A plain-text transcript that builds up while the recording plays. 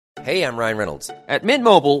Hey, I'm Ryan Reynolds. At Mint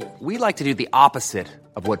Mobile, we like to do the opposite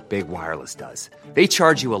of what Big Wireless does. They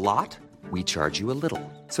charge you a lot, we charge you a little.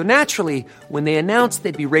 So naturally, when they announced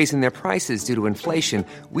they'd be raising their prices due to inflation,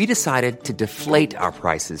 we decided to deflate our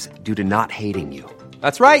prices due to not hating you.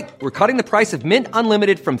 That's right. We're cutting the price of Mint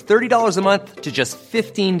Unlimited from $30 a month to just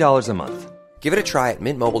 $15 a month. Give it a try at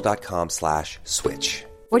mintmobile.com/switch.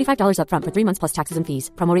 $45 up front for 3 months plus taxes and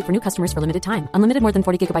fees. Promo rate for new customers for limited time. Unlimited more than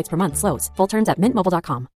 40 gigabytes per month. Slows full terms at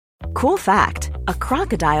mintmobile.com. Cool fact, a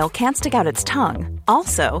crocodile can't stick out its tongue.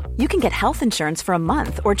 Also, you can get health insurance for a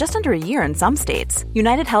month or just under a year in some states.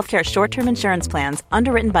 United Healthcare short-term insurance plans,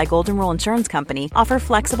 underwritten by Golden Rule Insurance Company, offer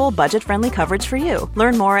flexible, budget-friendly coverage for you.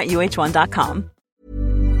 Learn more at uh1.com.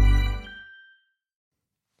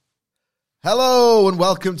 Hello and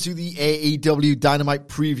welcome to the AEW Dynamite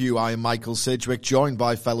preview. I am Michael Sidgwick, joined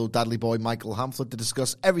by fellow Dadley boy Michael Hamflett to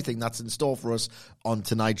discuss everything that's in store for us on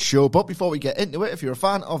tonight's show. But before we get into it, if you're a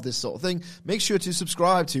fan of this sort of thing, make sure to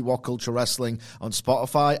subscribe to What Culture Wrestling on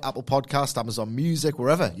Spotify, Apple Podcasts, Amazon Music,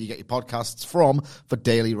 wherever you get your podcasts from, for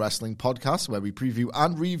daily wrestling podcasts where we preview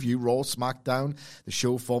and review Raw, SmackDown, the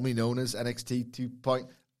show formerly known as NXT 2.0.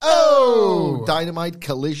 Dynamite,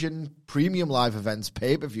 Collision, premium live events,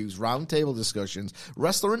 pay-per-views, roundtable discussions,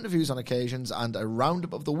 wrestler interviews on occasions, and a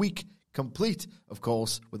roundup of the week, complete, of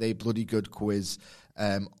course, with a bloody good quiz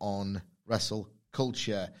on wrestle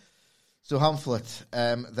culture. So, Hamflet,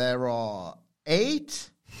 there are 8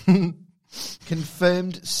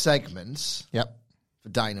 confirmed segments for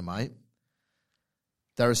Dynamite.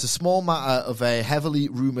 There is a small matter of a heavily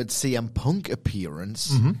rumoured CM Punk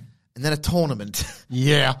appearance. And then a tournament.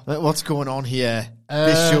 Yeah. What's going on here?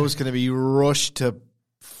 This show's going to be rushed to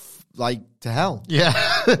hell. Yeah.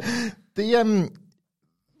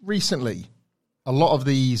 Recently, a lot of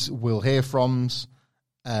these will hear froms,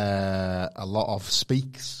 a lot of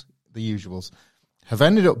speaks, the usuals, have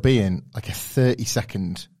ended up being like a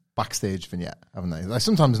 30-second backstage vignette, haven't they? Like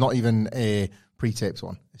sometimes not even a pre-taped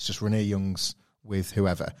one. It's just Renee Young's with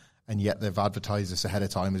whoever. And yet they've advertised this ahead of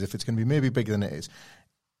time as if it's going to be maybe bigger than it is.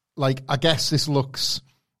 Like, I guess this looks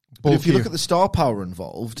bulkier. But if you look at the star power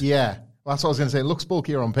involved... Yeah, that's what I was going to say. It looks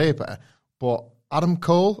bulkier on paper, but Adam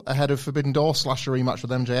Cole ahead of Forbidden Door / a rematch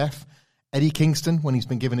with MJF, Eddie Kingston when he's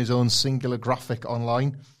been given his own singular graphic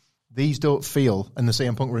online, these don't feel, and the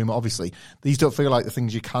CM Punk rumor obviously, these don't feel like the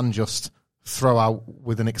things you can just throw out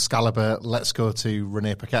with an Excalibur, let's go to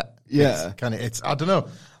Renee Paquette. Yeah. It's I don't know.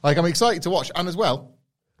 Like, I'm excited to watch, and as well,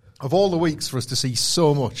 of all the weeks for us to see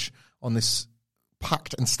so much on this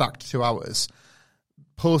packed and stacked 2 hours,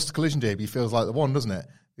 post-Collision debut feels like the one, doesn't it?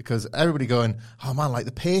 Because everybody going, oh man, like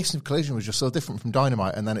the pace of Collision was just so different from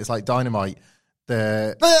Dynamite, and then it's like Dynamite,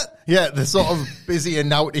 the sort of busy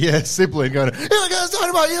and out-here sibling going, yeah, guys,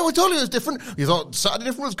 Dynamite, yeah, we told you it was different. You thought Saturday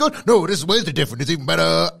different was good? No, this is way too different. It's even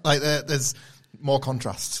better. Like, there's more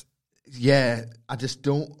contrasts. Yeah, I just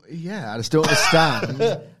don't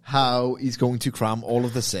understand how he's going to cram all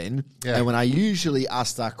of this in. Yeah. And when I usually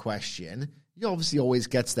ask that question, he obviously always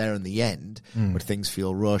gets there in the end, but things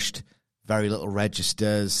feel rushed, very little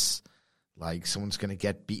registers, like someone's going to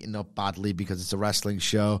get beaten up badly because it's a wrestling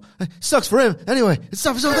show. Sucks for him. Anyway, it's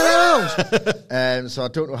time for something else. So I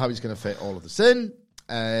don't know how he's going to fit all of this in.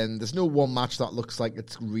 And there's no one match that looks like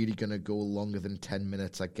it's really going to go longer than 10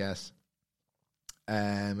 minutes, I guess.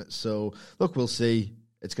 So, look, we'll see.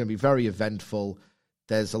 It's going to be very eventful.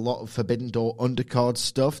 There's a lot of Forbidden Door undercard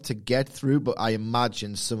stuff to get through, but I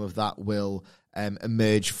imagine some of that will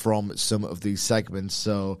emerge from some of these segments.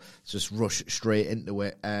 So let's just rush straight into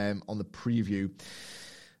it on the preview.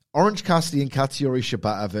 Orange Cassidy and Katsuyori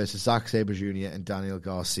Shibata versus Zack Sabre Jr. and Daniel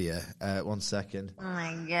Garcia. 1 second. Oh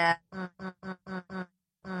my God. Oh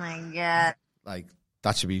my God. Like,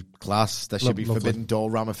 that should be class. There should be Forbidden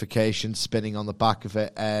Door ramifications spinning on the back of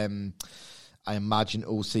it. I imagine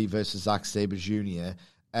OC versus Zack Sabre Jr.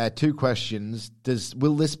 2 questions.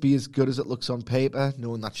 Will this be as good as it looks on paper,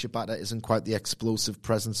 knowing that Shibata isn't quite the explosive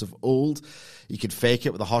presence of old? You could fake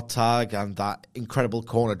it with a hot tag and that incredible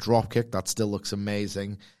corner dropkick. That still looks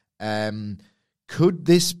amazing. Could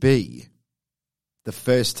this be the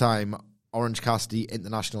first time Orange Cassidy,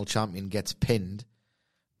 International Champion, gets pinned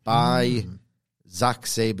by Zack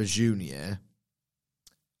Sabre Jr.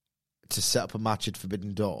 to set up a match at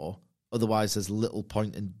Forbidden Door? Otherwise, there's little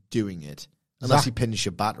point in doing it. Unless he pins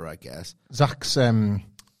Shibata, I guess. Zack's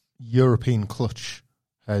European clutch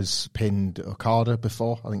has pinned Okada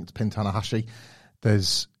before. I think it's pinned Tanahashi.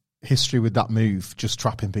 There's history with that move just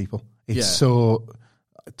trapping people. It's so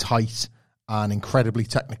tight and incredibly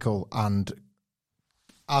technical, and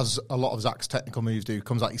as a lot of Zack's technical moves do,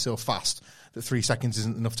 comes at you so fast that 3 seconds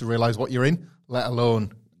isn't enough to realise what you're in, let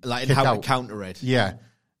alone like how to counter it. Yeah.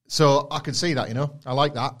 So I can see that, I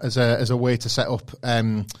like that as a way to set up.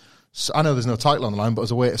 So I know there's no title on the line, but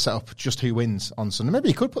as a way to set up just who wins on Sunday. Maybe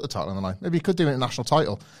he could put the title on the line. Maybe he could do an international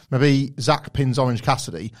title. Maybe Zach pins Orange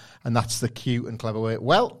Cassidy, and that's the cute and clever way.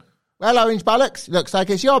 Well, Orange Bollocks, looks like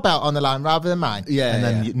it's your belt on the line rather than mine. Yeah, and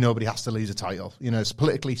then nobody has to lose a title. It's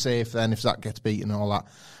politically safe then if Zach gets beaten and all that.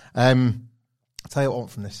 I'll tell you what I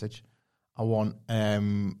want from this, Sidge. I want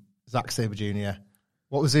Zack Sabre Jr.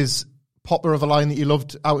 What was his popper of a line that you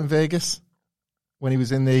loved out in Vegas when he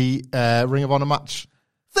was in the Ring of Honor match?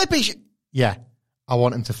 Flippy Yeah. I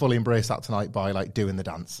want him to fully embrace that tonight by, doing the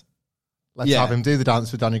dance. Let's have him do the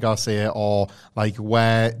dance with Daniel Garcia or,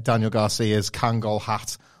 wear Daniel Garcia's Kangol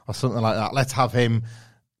hat or something like that. Let's have him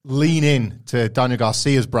lean in to Daniel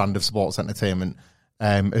Garcia's brand of sports entertainment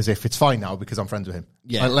as if it's fine now because I'm friends with him.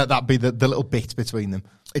 Yeah. Let that be the little bit between them.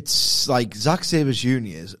 It's like Zack Sabre Jr.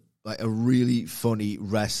 is a really funny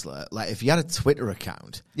wrestler. If he had a Twitter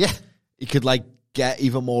account, he could get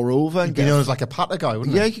even more over and He'd be known as a patter guy,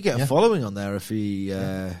 wouldn't he? Yeah, he could get a following on there if he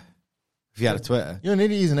had a Twitter. You don't need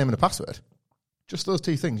to use a name and a password. Just those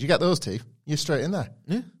two things. You get those two, you're straight in there.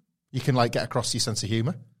 Yeah. You can get across your sense of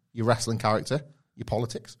humour, your wrestling character, your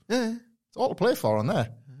politics. Yeah. It's all to play for on there.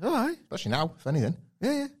 All right. Especially now, if anything.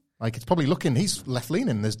 Yeah. It's probably he's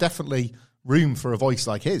left-leaning. There's definitely room for a voice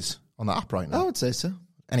like his on that app right now. I would say so.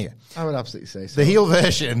 Anyway. I would absolutely say so. The heel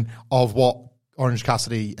version of what Orange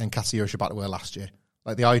Cassidy and Katsuyori Shibata were last year.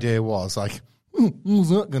 The idea was how's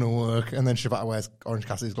that going to work? And then Shibata wears Orange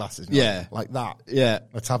Cassidy's glasses. Yeah. Like that. Yeah.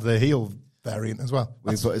 Let's have the heel variant as well.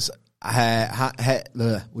 Would he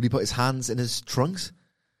put his hands in his trunks?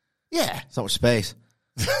 Yeah. It's not much space.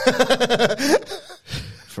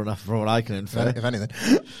 From what I can infer. If anything.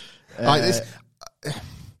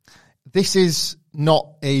 This is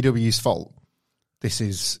not AEW's fault. This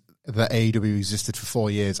is that AEW existed for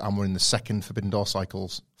 4 years and we're in the second Forbidden Door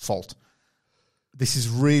cycle's fault. This is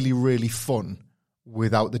really, really fun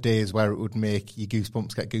without the days where it would make you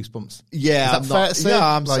goosebumps get goosebumps. Yeah, is that fair to say?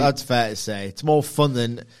 Yeah, that's fair to say. It's more fun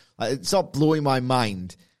than... it's not blowing my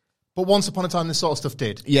mind. But once upon a time, this sort of stuff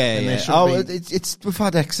did. Yeah. We've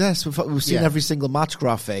had excess. We've seen every single match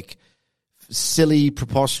graphic. Silly,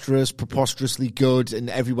 preposterous, preposterously good, and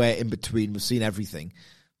everywhere in between. We've seen everything.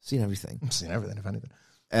 I've seen everything, if anything.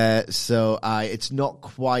 It's not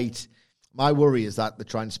quite... My worry is that they're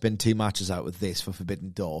trying to spin 2 matches out with this for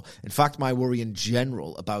Forbidden Door. In fact, my worry in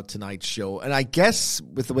general about tonight's show, and I guess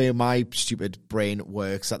with the way my stupid brain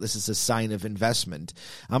works, that this is a sign of investment,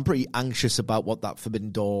 I'm pretty anxious about what that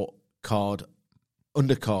Forbidden Door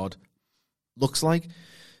undercard looks like.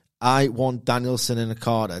 I want Danielson and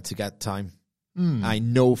Okada to get time. I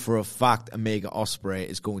know for a fact Omega Ospreay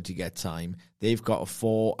is going to get time. They've got a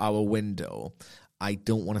 4-hour window. I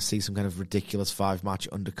don't want to see some kind of ridiculous 5-match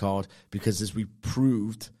undercard because as we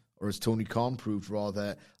proved, or as Tony Khan proved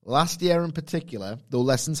rather, last year in particular, though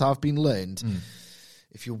lessons have been learned,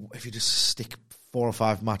 if you just stick 4 or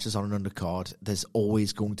 5 matches on an undercard, there's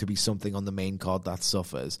always going to be something on the main card that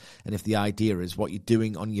suffers. And if the idea is what you're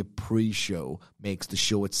doing on your pre-show makes the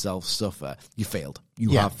show itself suffer, you failed.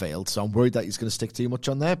 You have failed. So I'm worried that he's going to stick too much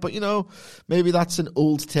on there. But, maybe that's an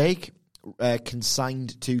old take.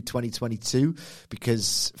 Consigned to 2022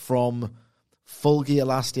 because from Full Gear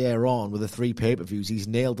last year on with the 3 pay-per-views, he's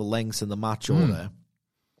nailed the lengths and the match order.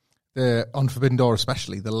 On Forbidden Door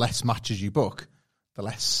especially, the less matches you book, the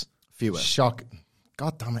less fewer. Shock.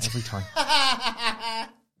 God damn it, every time. I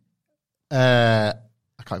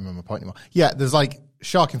can't remember my point anymore. Yeah, there's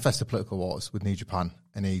shark-infested political wars with New Japan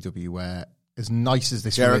and AEW where as nice as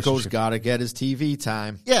this Jericho's got to get his TV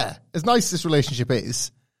time. Yeah, as nice as this relationship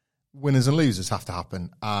is, winners and losers have to happen,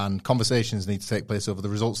 and conversations need to take place over the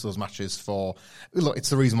results of those matches. It's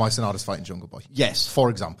the reason why Sonata's fighting Jungle Boy. Yes, for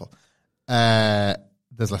example,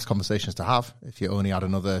 there's less conversations to have if you only add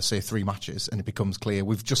another, say, 3 matches, and it becomes clear.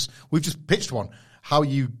 We've just pitched one. How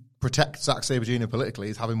you protect Zack Sabre Jr. politically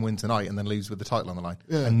is have him win tonight and then lose with the title on the line,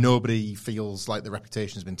 and nobody feels like the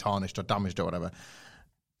reputation has been tarnished or damaged or whatever.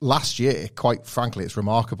 Last year, quite frankly, it's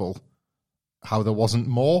remarkable how there wasn't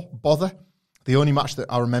more bother. The only match that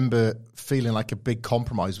I remember feeling like a big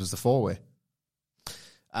compromise was the 4-way.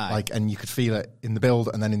 And you could feel it in the build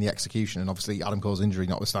and then in the execution. And obviously Adam Cole's injury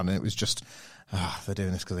notwithstanding, it was just, they're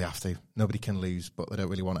doing this because they have to. Nobody can lose, but they don't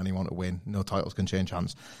really want anyone to win. No titles can change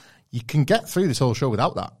hands. You can get through this whole show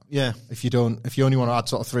without that. Yeah. If you only want to add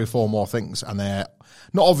sort of 3 or 4 more things, and they're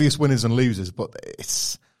not obvious winners and losers, but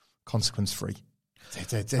it's consequence free.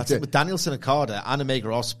 That's it with Danielson, Okada, and Omega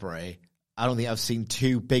Ospreay. I don't think I've seen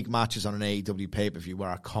 2 big matches on an AEW pay-per-view where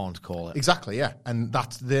I can't call it. Exactly, yeah. And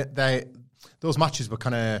that's those matches were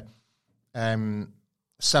kind of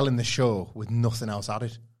selling the show with nothing else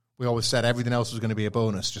added. we always said everything else was going to be a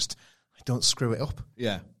bonus. Just don't screw it up.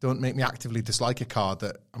 Yeah. Don't make me actively dislike a card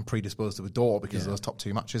that I'm predisposed to adore because of those top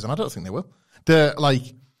 2 matches, and I don't think they will.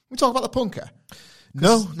 We talk about the punker.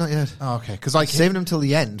 No, not yet. Oh, okay, because like saving them till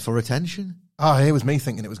the end for retention. Oh, here was me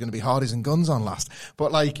thinking it was going to be Hardys and Guns on last,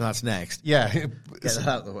 but like that's next. Yeah, get that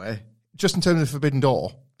out of the way. Just in terms of Forbidden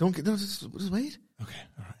Door. Just wait. Okay,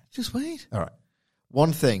 all right. Just wait. All right.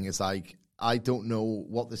 One thing is like I don't know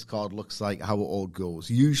what this card looks like, how it all goes.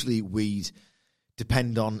 Usually we'd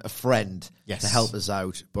depend on a friend to help us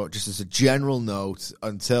out, but just as a general note,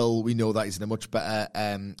 until we know that he's in a much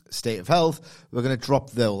better state of health, I'm going to drop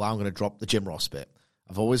the Jim Ross bit.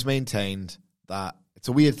 I've always maintained that it's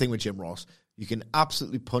a weird thing with Jim Ross. You can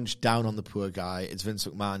absolutely punch down on the poor guy, as Vince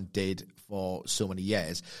McMahon did for so many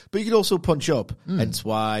years, but you could also punch up. Hence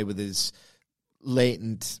why, with his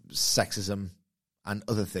latent sexism and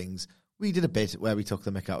other things, we did a bit where we took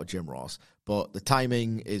the mick out of Jim Ross, but the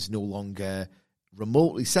timing is no longer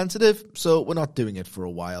remotely sensitive, so we're not doing it for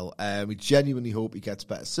a while. We genuinely hope he gets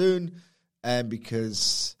better soon,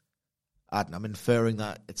 because I'm inferring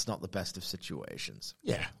that it's not the best of situations.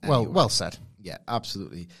 Yeah, anyway. well said. Yeah,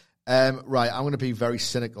 absolutely. Right, I'm going to be very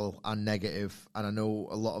cynical and negative, and I know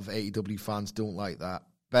a lot of AEW fans don't like that.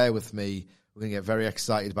 Bear with me. We're going to get very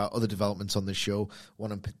excited about other developments on the show.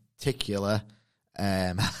 One in particular,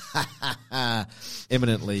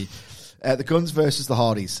 imminently. The Guns versus the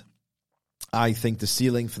Hardys. I think the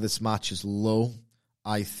ceiling for this match is low.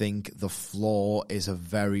 I think the floor is a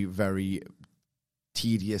very, very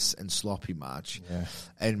tedious and sloppy match. Yeah.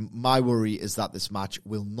 And my worry is that this match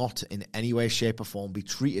will not in any way, shape or form be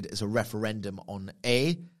treated as a referendum on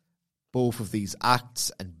A, both of these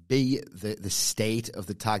acts, and B, the state of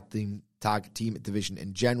the tag team division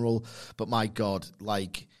in general. But my God,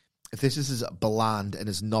 like, if this is as bland and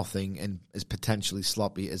as nothing and as potentially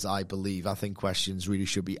sloppy as I believe, I think questions really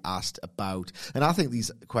should be asked about. And I think these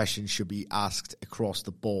questions should be asked across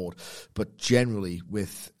the board. But generally,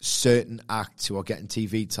 with certain acts who are getting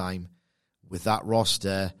TV time, with that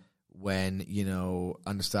roster, when,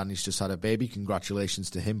 understand he's just had a baby,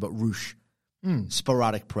 congratulations to him, but Roosh,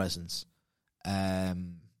 sporadic presence.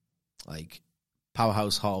 Like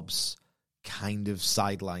Powerhouse Hobbs, kind of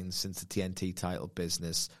sidelined since the TNT title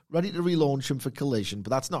business, ready to relaunch him for Collision, but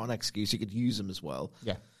that's not an excuse. You could use him as well.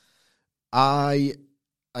 Yeah. I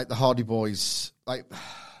like the Hardy Boys. I'm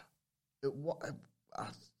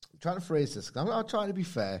trying to phrase this. I'm trying to be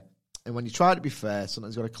fair. And when you try to be fair,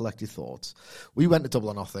 sometimes you've got to collect your thoughts. We went to Double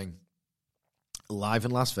or Nothing live in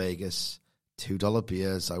Las Vegas. $2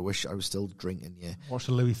 beers. I wish I was still drinking. Yeah, watched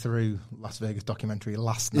the Louis Theroux Las Vegas documentary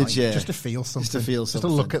last night. Just to feel something. Just to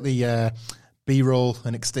look at the B-roll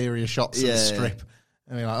and exterior shots of the strip.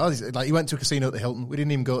 I mean, like you went to a casino at the Hilton. We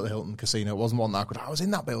didn't even go to the Hilton casino. It wasn't one that I was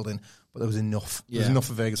in that building, but there was enough. There was enough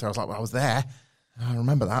for Vegas. Where I was like, well, I was there. I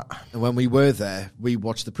remember that. And when we were there, we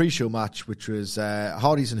watched the pre-show match, which was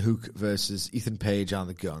Hardys and Hook versus Ethan Page and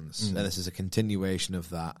the Guns. And this is a continuation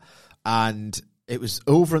of that. And it was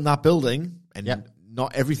over in that building, and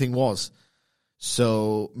not everything was.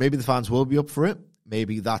 So maybe the fans will be up for it.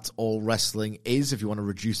 Maybe that's all wrestling is, if you want to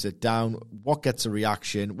reduce it down. What gets a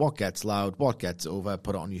reaction, what gets loud, what gets over,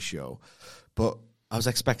 put it on your show. But I was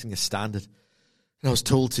expecting a standard. And I was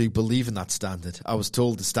told to believe in that standard. I was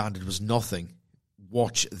told the standard was nothing.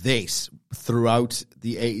 Watch this throughout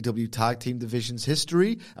the AEW Tag Team Division's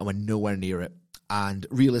history, and we're nowhere near it. And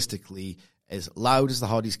realistically, as loud as the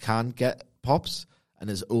Hardys can get pops, and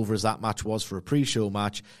as over as that match was for a pre-show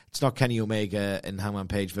match, it's not Kenny Omega and Hangman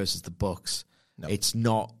Page versus the Bucks. No. It's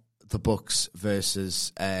not the Bucks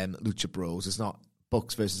versus Lucha Bros. It's not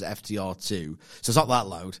Bucks versus FTR2. So it's not that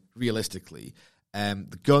loud, realistically.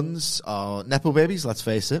 The Guns are Nepo babies, let's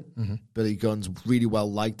face it. Mm-hmm. Billy Gunn's really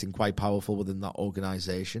well liked and quite powerful within that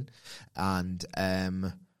organization. And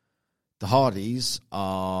the Hardys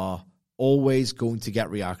are always going to get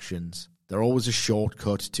reactions. They're always a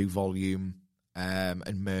shortcut to volume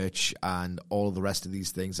and merch and all of the rest of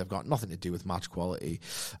these things. They've got nothing to do with match quality.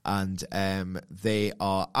 And they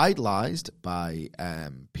are idolized by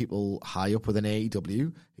people high up within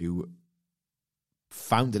AEW who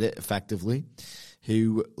founded it effectively,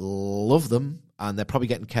 who love them, and they're probably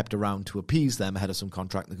getting kept around to appease them ahead of some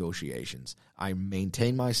contract negotiations. I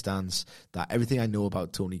maintain my stance that everything I know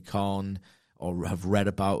about Tony Khan or have read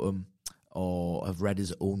about him or have read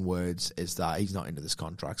his own words is that he's not into this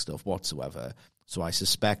contract stuff whatsoever. So I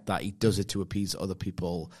suspect that he does it to appease other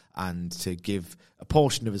people and to give a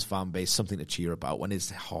portion of his fan base something to cheer about when his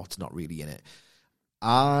heart's not really in it.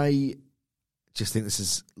 I just think this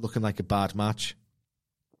is looking like a bad match.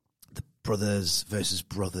 The brothers versus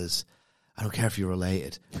brothers. I don't care if you're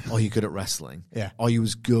related or you're good at wrestling. Yeah. Or you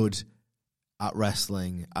was good at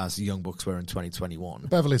wrestling as the Young Bucks were in 2021. The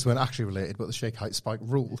Beverleys weren't actually related, but the shake, height, spike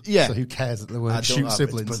rule. Yeah. So who cares that they weren't shoot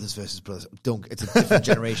siblings? It's brothers versus brothers. It's a different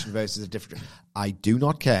generation versus a different... I do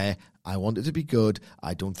not care. I want it to be good.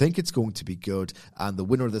 I don't think it's going to be good. And the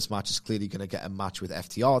winner of this match is clearly going to get a match with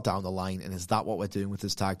FTR down the line. And is that what we're doing with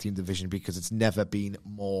this tag team division? Because it's never been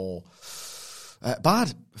more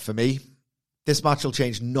bad for me. This match will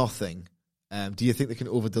change nothing. Do you think they can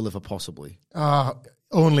over-deliver possibly?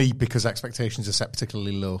 Only because expectations are set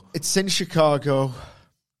particularly low. It's in Chicago,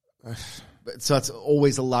 so it's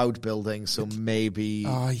always a loud building, so maybe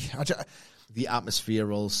the atmosphere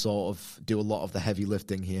will sort of do a lot of the heavy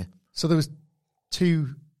lifting here. So there was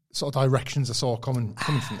two sort of directions I saw coming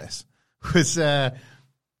from this. Was the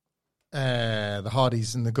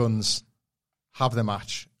Hardys and the Guns have their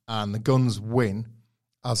match, and the Guns win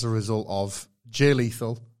as a result of Jay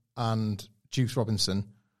Lethal and Juice Robinson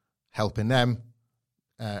helping them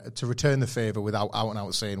to return the favour without out and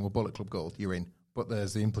out saying, well, Bullet Club Gold, you're in. But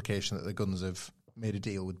there's the implication that the Guns have made a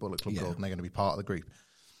deal with Bullet Club Gold and they're going to be part of the group.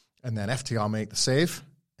 And then FTR make the save,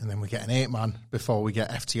 and then we get an 8-man before we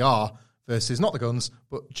get FTR versus not the Guns,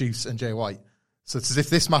 but Juice and Jay White. So it's as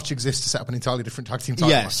if this match exists to set up an entirely different tag team title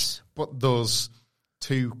match. But those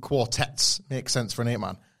two quartets make sense for an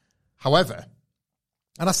 8-man. However,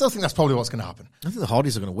 and I still think that's probably what's going to happen. I think the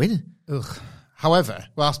Hardys are going to win. Ugh. However,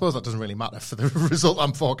 well, I suppose that doesn't really matter for the result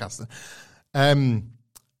I'm forecasting.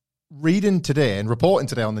 Reading today and reporting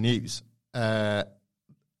today on the news of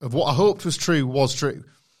what I hoped was true,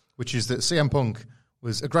 which is that CM Punk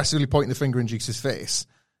was aggressively pointing the finger in Juice's face,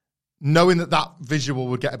 knowing that visual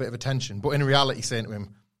would get a bit of attention, but in reality saying to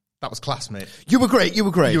him, that was class, mate. You were great. I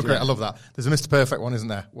love that. There's a Mr. Perfect one, isn't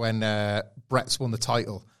there, when Brett's won the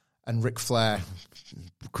title and Ric Flair...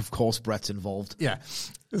 Of course, Brett's involved. Yeah.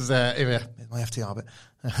 Here's my FTR bit.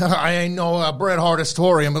 I ain't no Bret Hart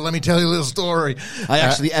historian, but let me tell you a little story. I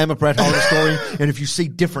actually am a Bret Hart historian, and if you say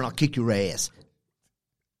different, I'll kick your ass.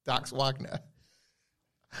 Dax Wagner.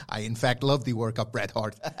 I, in fact, love the work of Bret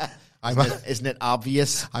Hart. Isn't it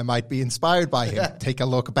obvious? I might be inspired by him. Take a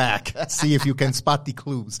look back. See if you can spot the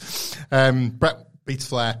clues. Bret beats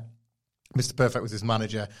Flair. Mr. Perfect was his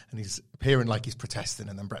manager, and he's appearing like he's protesting,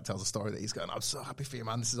 and then Bret tells a story that he's going, I'm so happy for you,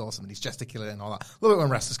 man, this is awesome, and he's gesticulating and all that. Love it when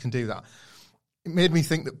wrestlers can do that. It made me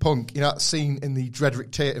think that Punk, that scene in the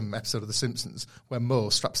Dredrick Tatum episode of The Simpsons, where Mo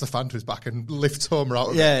straps the fan to his back and lifts Homer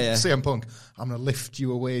out of it. CM Punk, I'm going to lift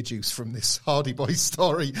you away, Juice, from this Hardy Boys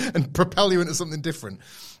story and propel you into something different.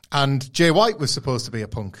 And Jay White was supposed to be a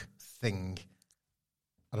Punk thing.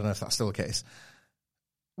 I don't know if that's still the case.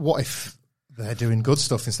 What if... they're doing good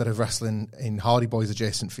stuff instead of wrestling in Hardy Boys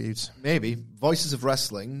adjacent feuds? Maybe. Voices of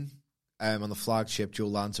Wrestling on the flagship, Joe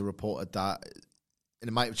Lanza reported that, and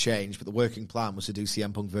it might have changed, but the working plan was to do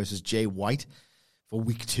CM Punk versus Jay White for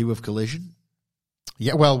week 2 of Collision.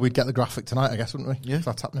 Yeah, well, we'd get the graphic tonight, I guess, wouldn't we? Yeah. If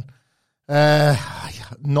that's happening.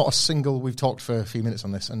 Not a single, we've talked for a few minutes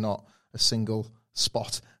on this, and not a single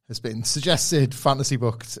spot has been suggested, fantasy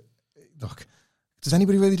booked. Look, does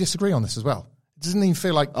anybody really disagree on this as well? Doesn't even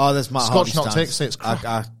feel like there's Matt Scotch Hardy not stands. take say it's crap.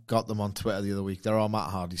 I got them on Twitter the other week. They're all Matt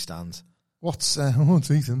Hardy stands. What's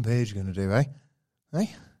Ethan Page going to do, eh?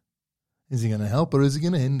 Is he going to help or is he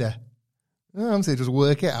going to hinder? I'm saying just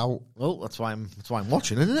work it out. Well, that's why I'm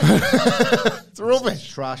watching, isn't it? It's rubbish. It's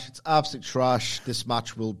trash. It's absolute trash. This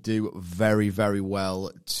match will do very, very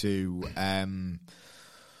well to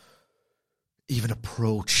even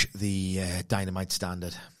approach the Dynamite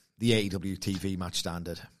standard, the AEW TV match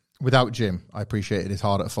standard. Without Jim, I appreciate it is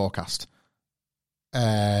harder to forecast.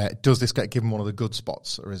 Does this get given one of the good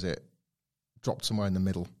spots, or is it dropped somewhere in the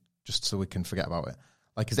middle, just so we can forget about it?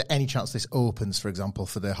 Like, is there any chance this opens, for example,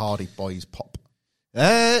 for the Hardy Boys pop?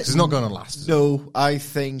 It's not going to last. No, I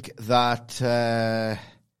think that the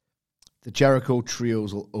Jericho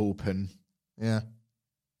trios will open. Yeah.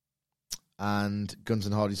 And Guns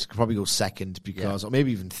and Hardys could probably go second, because, or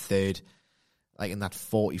maybe even third, like in that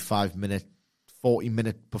 40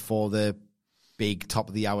 minute before the big top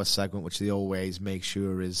of the hour segment, which they always make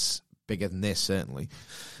sure is bigger than this, certainly.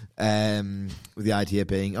 With the idea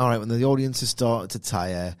being, all right, when the audience is starting to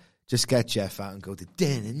tire, just get Jeff out and go to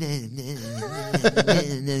and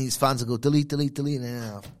then his fans will go delete.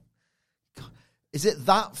 Is it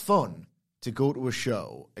that fun to go to a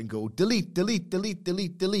show and go delete,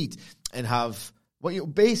 and have what you're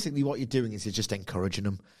doing is you're just encouraging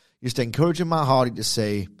them. You're just encouraging Matt Hardy to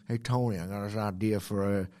say, hey, Tony, I got this idea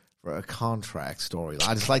for a contract story.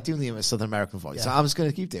 I just like doing the Southern American voice. Yeah. So I'm just going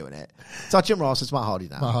to keep doing it. It's not Jim Ross, it's Matt Hardy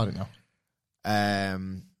now. Matt Hardy now.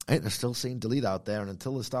 They're still saying delete out there, and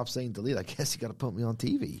until they stop saying delete, I guess you got to put me on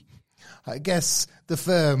TV. I guess the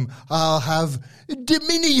firm, I'll have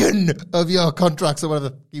dominion of your contracts or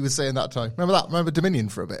whatever he was saying that time. Remember that? Remember Dominion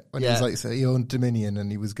for a bit? When he was like, he owned Dominion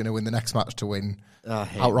and he was going to win the next match to win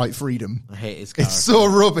outright freedom. I hate his character. It's so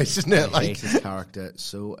rubbish, isn't it? I hate his character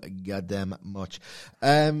so goddamn much.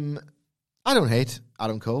 I don't hate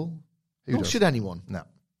Adam Cole. Nor should anyone. No.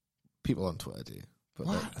 People on Twitter do.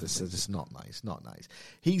 But this is just not nice, not nice.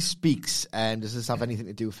 He speaks, does this have anything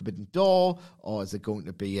to do with Forbidden Door, or is it going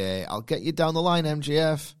to be a, I'll get you down the line,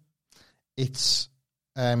 MJF? It's,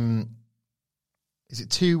 is it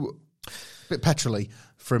too, a bit petrolly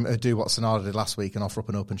from do what Sonata did last week and offer up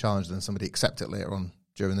an open challenge, then somebody accept it later on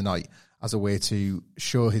during the night as a way to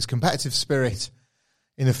show his competitive spirit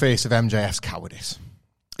in the face of MJF's cowardice?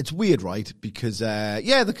 It's weird, right? Because,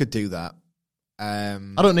 they could do that. I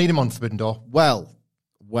don't need him on Forbidden Door.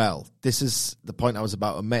 Well, this is the point I was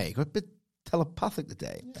about to make. I'm a bit telepathic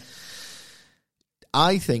today. Yeah.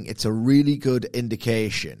 I think it's a really good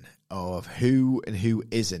indication of who and who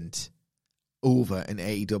isn't over in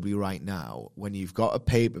AEW right now when you've got a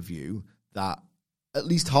pay-per-view that at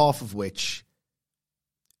least half of which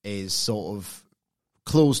is sort of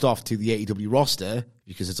closed off to the AEW roster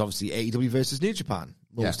because it's obviously AEW versus New Japan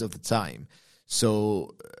most of the time.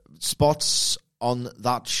 So spots on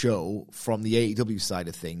that show from the AEW side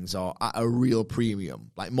of things are at a real premium,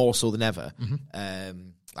 like more so than ever. Mm-hmm.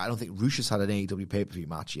 I don't think Rush has had an AEW pay-per-view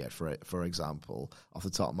match yet, for example, off the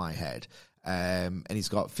top of my head. And he's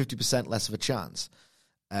got 50% less of a chance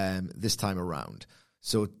this time around.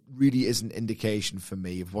 So it really is an indication for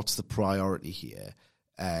me of what's the priority here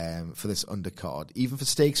for this undercard. Even for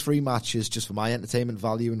stakes-free matches, just for my entertainment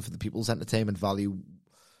value and for the people's entertainment value,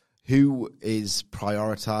 who is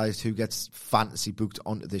prioritized, who gets fantasy booked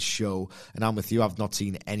onto this show. And I'm with you, I've not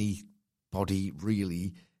seen anybody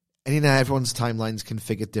really. And everyone's timelines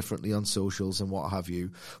configured differently on socials and what have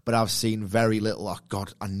you. But I've seen very little, oh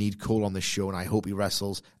God, I need Cole on this show and I hope he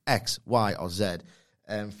wrestles X, Y, or Z.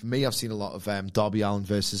 For me, I've seen a lot of Darby Allin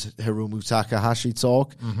versus Hiromu Takahashi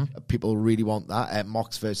talk. Mm-hmm. People really want that.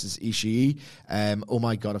 Mox versus Ishii. Oh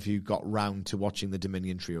my God, have you got round to watching the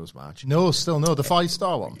Dominion Trios match? No, still no. The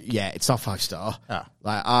 5-star one? Yeah, it's not 5-star. Ah.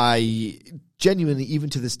 Like, I genuinely, even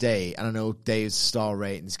to this day, and I know Dave's star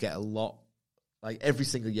ratings get a lot, like every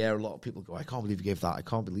single year, a lot of people go, I can't believe he gave that. I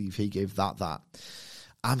can't believe he gave that.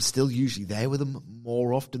 I'm still usually there with him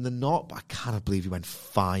more often than not, but I cannot believe he went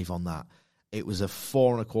 5 on that. It was a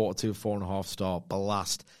 4.25 to a 4.5 star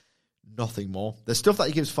blast. Nothing more. There's stuff that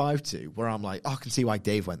he gives 5 to where I'm like, I can see why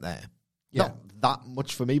Dave went there. Yeah. Not that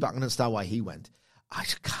much for me, but I can understand why he went. I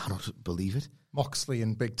just cannot believe it. Moxley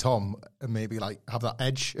and Big Tom maybe like have that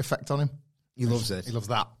edge effect on him. He loves it. He loves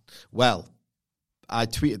that. Well, I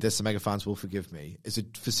tweeted this, the mega fans will forgive me. It's a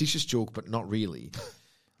facetious joke, but not really.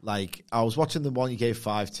 Like, I was watching the one you gave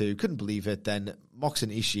 5 to, couldn't believe it. Then Mox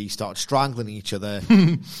and Ishii started strangling each other.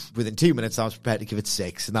 Within 2 minutes, I was prepared to give it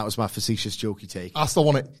 6, and that was my facetious jokey take. I still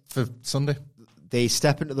want it for Sunday. They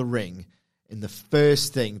step into the ring, and the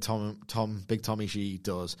first thing Big Tom Ishii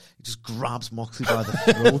does, he just grabs Moxley by the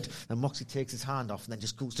throat, and Moxley takes his hand off and then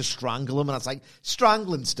just goes to strangle him, and it's like,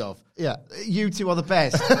 strangling stuff. Yeah. You two are the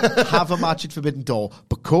best. Have a match at Forbidden Door.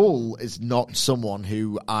 But Cole is not someone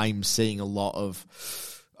who I'm seeing a lot of...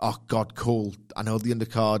 Oh, God, Cole. I know the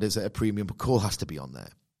undercard is at a premium, but Cole has to be on there.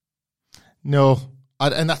 No.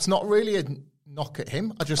 And that's not really a knock at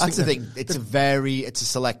him. I just That's the thing. It's a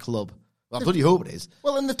select club. Well, I bloody hope it is.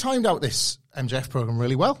 Well, and they've timed out this MJF program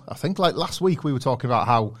really well, I think. Like last week, we were talking about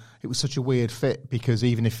how it was such a weird fit because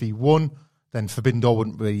even if he won, then Forbidden Door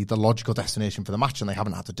wouldn't be the logical destination for the match, and they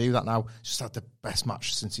haven't had to do that now. He's just had the best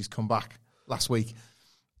match since he's come back last week.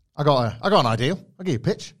 I got an idea. I'll give you a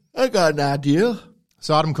pitch. I got an idea.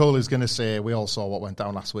 So Adam Cole is going to say, we all saw what went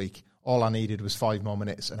down last week. All I needed was 5 more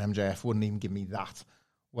minutes, and MJF wouldn't even give me that.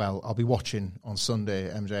 Well, I'll be watching on Sunday,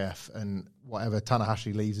 MJF, and whatever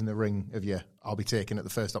Tanahashi leaves in the ring of you, I'll be taking at the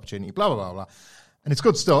first opportunity, blah, blah, blah, blah. And it's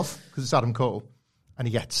good stuff, because it's Adam Cole, and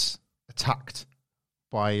he gets attacked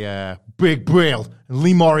by Big Braille and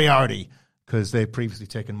Lee Moriarty, because they've previously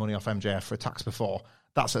taken money off MJF for attacks before.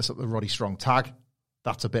 That sets up the Roddy Strong tag.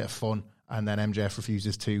 That's a bit of fun. And then MJF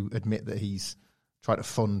refuses to admit that he's tried to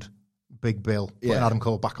fund Big Bill, putting Adam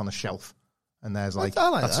Cole back on the shelf. And there's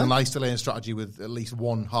that's a nice delaying strategy with at least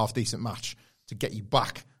one half-decent match to get you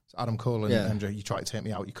back. So Adam Cole and MJ, you tried to take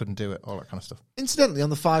me out, you couldn't do it, all that kind of stuff. Incidentally,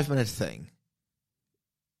 on the 5-minute thing,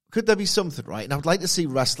 could there be something, right? And I would like to see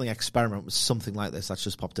wrestling experiment with something like this. That's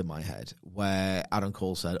just popped in my head, where Adam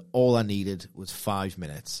Cole said, all I needed was 5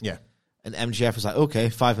 minutes. Yeah. And MJF was like, okay,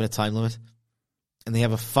 5-minute time limit. And they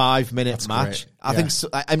have a 5-minute match. Great. I think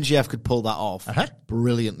MJF could pull that off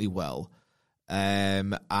brilliantly well.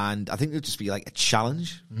 And I think it'll just be like a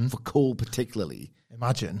challenge for Cole particularly.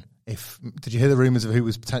 Imagine did you hear the rumours of who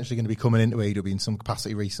was potentially going to be coming into AEW in some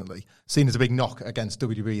capacity recently? Seen as a big knock against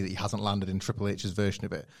WWE that he hasn't landed in Triple H's version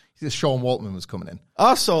of it. Sean Waltman was coming in.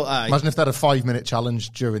 Imagine if they had a 5-minute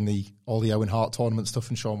challenge during all the Owen Hart tournament stuff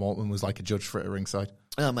and Sean Waltman was like a judge for it at ringside.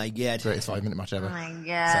 Oh my God. Greatest 5-minute match ever. Oh my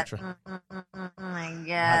God. Etc. Oh my Had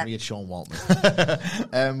God. me at Sean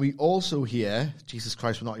Waltman. We also hear, Jesus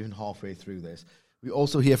Christ, we're not even halfway through this. We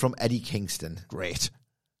also hear from Eddie Kingston. Great.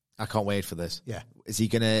 I can't wait for this. Yeah. Is he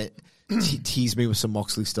going to tease me with some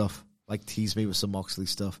Moxley stuff? I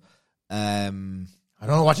don't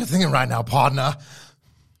know what you're thinking right now, partner.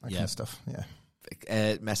 That kind of stuff,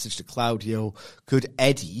 yeah. Message to Claudio. Could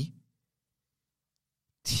Eddie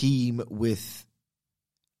team with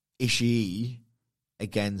Ishii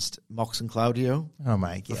against Mox and Claudio? Oh,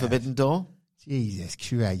 my The God. Forbidden Door? Jesus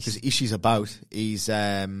Christ. Because Ishii's about. He's,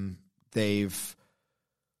 they've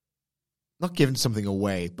not given something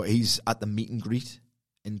away, but he's at the meet and greet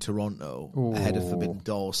in Toronto ahead of Forbidden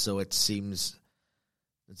Door, so it seems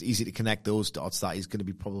it's easy to connect those dots that he's going to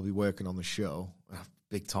be probably working on the show.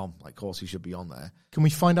 Big Tom, of course he should be on there. Can we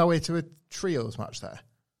find our way to a trios match there?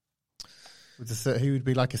 With who would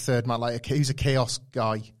be like a third man? Like who's a chaos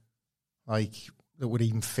guy? Like that would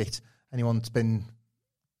even fit? Anyone that's been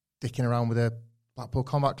dicking around with a Blackpool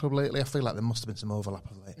Combat Club lately? I feel like there must have been some overlap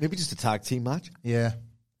of late. Maybe just a tag team match. Yeah.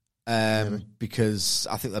 Because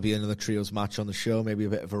I think there'll be another trios match on the show, maybe a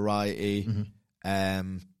bit of variety.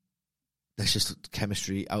 There's just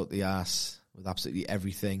chemistry out the ass with absolutely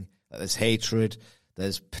everything. There's hatred,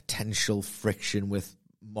 there's potential friction with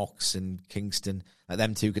Mox and Kingston. Like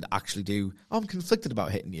them two could actually do, I'm conflicted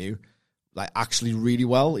about hitting you, like actually really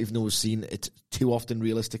well, even though we've seen it too often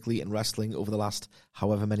realistically in wrestling over the last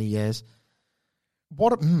however many years.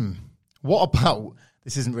 What about,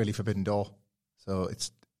 this isn't really Forbidden Door, so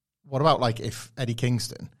it's, what about like if Eddie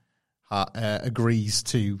Kingston agrees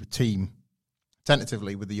to team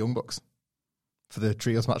tentatively with the Young Bucks for the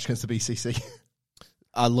trios match against the BCC?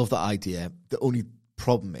 I love that idea. The only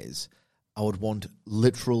problem is I would want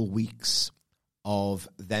literal weeks of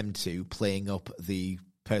them two playing up the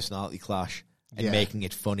personality clash and making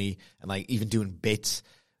it funny and like even doing bits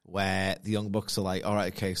where the Young Bucks are like, all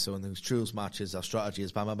right, okay, so in those trios matches, our strategy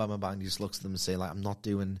is bam, bam, bam, bam, bam. He just looks at them and say like, I'm not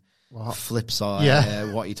doing flips or what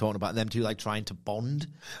are you talking about? And them two like trying to bond,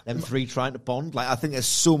 them three trying to bond. Like I think there's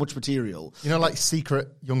so much material. You know, like secret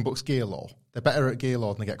Young Bucks gear law. They're better at gear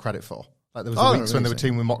law than they get credit for. Like there was the weeks when they were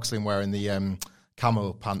teaming with Moxley and wearing the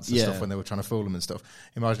camo pants and stuff when they were trying to fool him and stuff.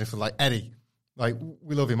 Imagine if like Eddie, like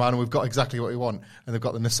we love you, man, and we've got exactly what we want, and they've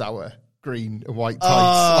got the Nassau green and white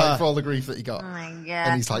tights, like for all the grief that he got. Oh my God.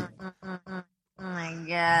 And he's like, oh my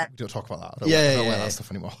God. we don't talk about that. I don't wear that stuff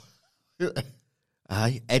anymore.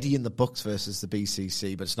 Eddie and the Bucks versus the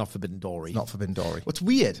BCC, but it's not Forbidden Dory. Not Forbidden Dory. What's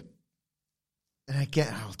weird, and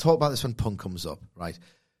I'll talk about this when Punk comes up, right?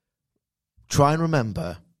 Try and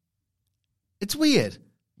remember. It's weird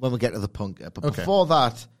when we get to the Punk, but before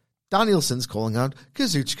that, Danielson's calling out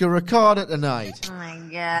Kazuchika Okada tonight. Oh my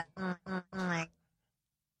God.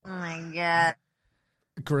 Oh my God.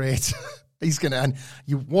 Great. He's gonna, and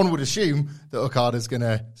one would assume that Okada's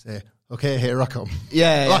gonna say, "Okay, here I come."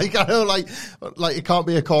 Yeah, like I know, like it can't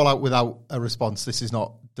be a call out without a response. This is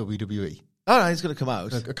not WWE. Oh no, he's gonna come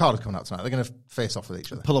out. Okada's coming out tonight. They're gonna face off with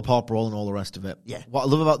each other. Pull apart brawl and all the rest of it. Yeah. What I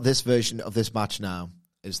love about this version of this match now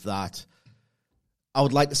is that I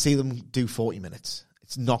would like to see them do 40 minutes.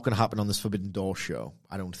 It's not going to happen on this Forbidden Door show,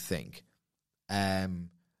 I don't think.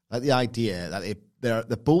 Like the idea that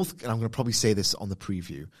they're both, and I'm going to probably say this on the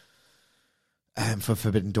preview for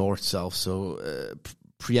Forbidden Door itself, so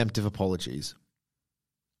preemptive apologies.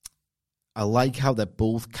 I like how they're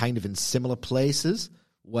both kind of in similar places,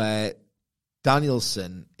 where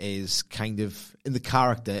Danielson is kind of, in the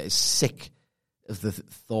character, is sick of the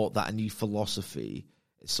thought that a new philosophy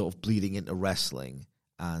is sort of bleeding into wrestling,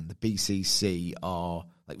 and the BCC are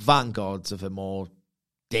like vanguards of a more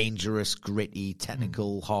dangerous, gritty,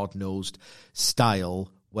 technical, hard-nosed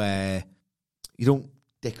style where you don't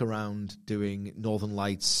dick around doing Northern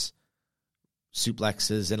Lights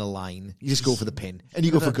suplexes in a line. You just go for the pin, and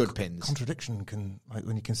you go for good pins. Contradiction can, like,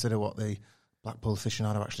 when you consider what the Blackpool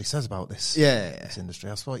aficionado actually says about this, this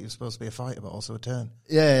industry. I thought you were supposed to be a fighter, but also a turn.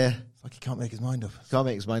 Yeah. It's like he can't make his mind up. Can't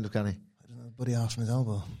make his mind up, can he? I don't know, bloody arse from his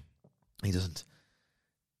elbow. He doesn't.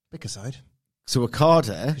 Pick a side. So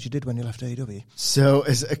Okada... Because you did when you left AEW. So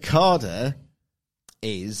Okada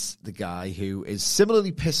is the guy who is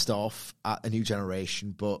similarly pissed off at a new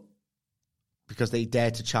generation, but because they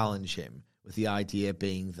dare to challenge him, with the idea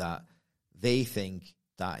being that they think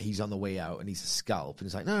that he's on the way out and he's a scalp. And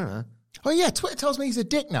he's like, no, Oh, yeah, Twitter tells me he's a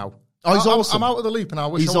dick now. Oh, he's awesome. I'm out of the loop and I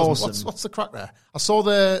wish He's I wasn't. awesome. What's the crack there? I saw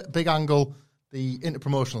the big angle, the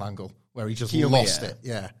interpromotional angle, where he just lost it.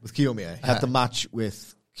 Yeah. With Kiyomiya. He had the match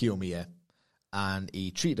with Kiyomiya, and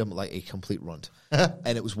he treated him like a complete runt.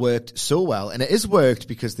 And it was worked so well. And it is worked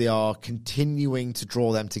because they are continuing to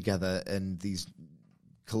draw them together in these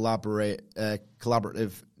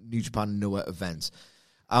collaborative New Japan Noah events.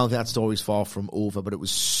 I don't think that story's far from over, but it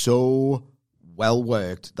was so well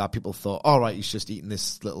worked that people thought, all right, he's just eating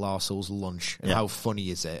this little arsehole's lunch. And how funny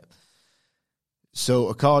is it? So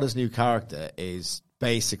Okada's new character is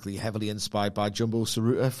basically heavily inspired by Jumbo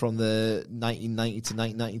Tsuruta from the 1990 to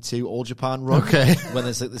 1992 All Japan run. Okay. When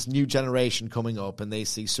there's like this new generation coming up and they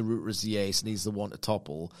see Tsuruta as the ace and he's the one to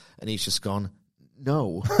topple, and he's just gone,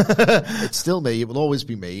 no, it's still me. It will always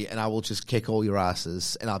be me, and I will just kick all your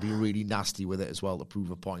asses, and I'll be really nasty with it as well to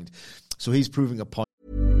prove a point. So he's proving a point.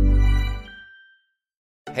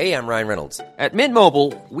 Hey, I'm Ryan Reynolds. At Mint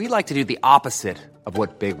Mobile, we like to do the opposite of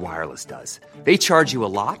what Big Wireless does. They charge you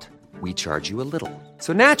a lot, we charge you a little.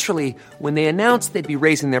 So naturally, when they announced they'd be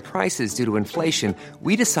raising their prices due to inflation,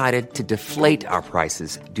 we decided to deflate our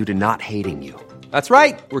prices due to not hating you. That's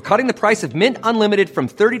right. We're cutting the price of Mint Unlimited from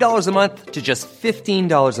 $30 a month to just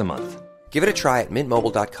 $15 a month. Give it a try at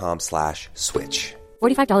mintmobile.com/switch.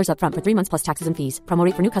 $45 up front for 3 months plus taxes and fees. Promo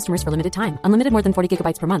rate for new customers for limited time. Unlimited more than 40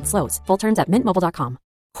 gigabytes per month slows. Full terms at mintmobile.com.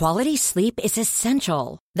 Quality sleep is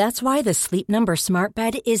essential. That's why the Sleep Number Smart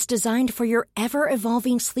Bed is designed for your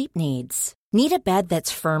ever-evolving sleep needs. Need a bed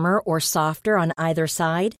that's firmer or softer on either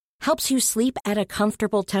side? Helps you sleep at a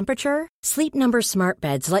comfortable temperature? Sleep Number Smart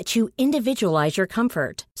Beds let you individualize your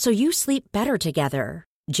comfort, so you sleep better together.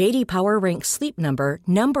 J.D. Power ranks Sleep Number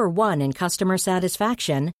number 1 in customer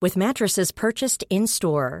satisfaction with mattresses purchased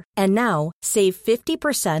in-store. And now, save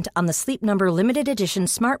 50% on the Sleep Number Limited Edition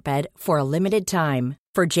Smart Bed for a limited time.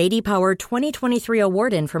 For J.D. Power 2023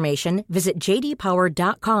 award information, visit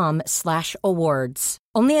jdpower.com/awards.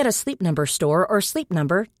 Only at a Sleep Number store or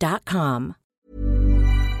sleepnumber.com.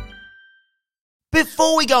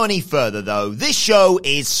 Before we go any further, though, this show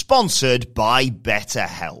is sponsored by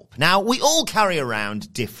BetterHelp. Now, we all carry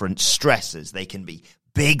around different stressors. They can be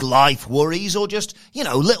big life worries or just,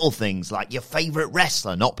 little things like your favorite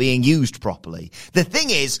wrestler not being used properly. The thing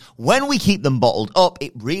is, when we keep them bottled up,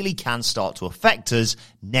 it really can start to affect us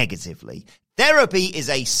negatively. Therapy is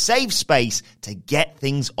a safe space to get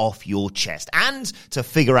things off your chest and to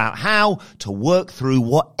figure out how to work through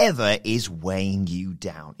whatever is weighing you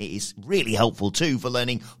down. It is really helpful too for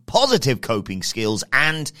learning positive coping skills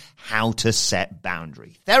and how to set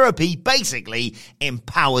boundaries. Therapy basically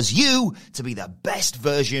empowers you to be the best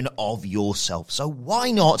version of yourself. So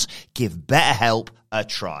why not give BetterHelp a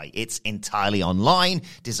try? It's entirely online,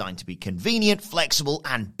 designed to be convenient, flexible,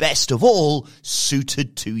 and best of all,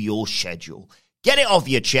 suited to your schedule. Get it off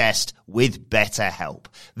your chest with BetterHelp.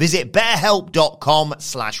 Visit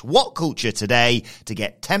betterhelp.com/whatculture today to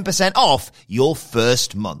get 10% off your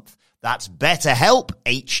first month. That's BetterHelp,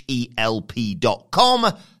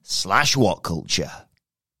 HELP.com/whatculture.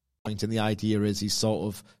 And the idea is he's sort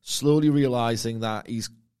of slowly realizing that he's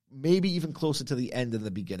maybe even closer to the end than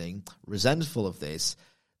the beginning, resentful of this.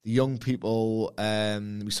 The young people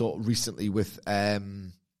we saw recently with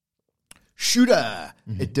Shooter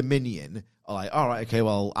at Dominion are like, all right, okay,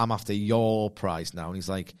 well, I'm after your prize now. And he's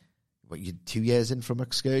like, what, you're 2 years in from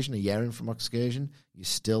Excursion, a year in from Excursion? You're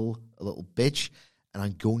still a little bitch, and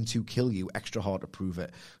I'm going to kill you extra hard to prove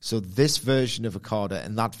it. So this version of Okada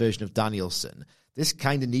and that version of Danielson, this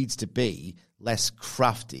kind of needs to be less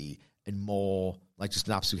crafty and more like just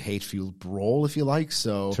an absolute hate-fueled brawl, if you like.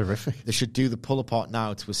 So terrific. They should do the pull-apart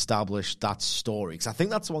now to establish that story. Because I think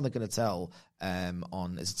that's the one they're going to tell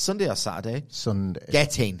on, is it Sunday or Saturday? Sunday.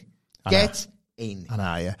 Get in. Get in. I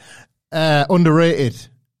know, yeah. Underrated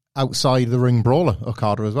outside the ring brawler,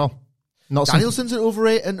 Okada as well. Danielson's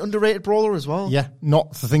an underrated brawler as well. Yeah,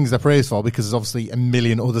 not the things they're praised for, because there's obviously a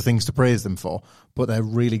million other things to praise them for, but they're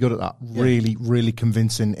really good at that. Yeah. Really, really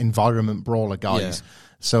convincing environment brawler guys. Yeah.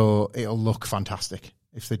 So it'll look fantastic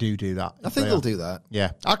if they do that. I think they'll do that.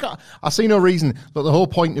 Yeah. I see no reason. Look, the whole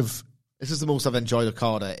point of... This is the most I've enjoyed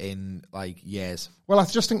Okada in, years. Well, I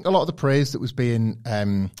just think a lot of the praise that was being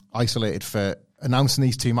isolated for announcing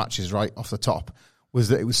these two matches right off the top was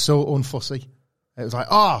that it was so unfussy. It was like,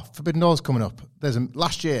 Forbidden Door's coming up.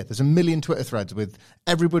 Last year, there's a million Twitter threads with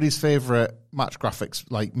everybody's favourite match graphics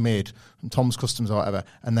made from Tom's Customs or whatever,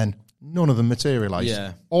 and then none of them materialised.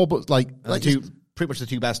 Yeah. All but pretty much the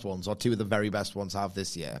two best ones, or two of the very best ones have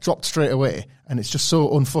this year. Dropped straight away, and it's just so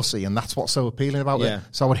unfussy, and that's what's so appealing about it.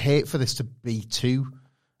 So I would hate for this to be too,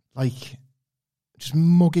 just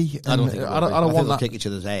muggy. I don't think I don't want they'll that. kick each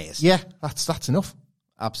other's ass. Yeah, that's enough.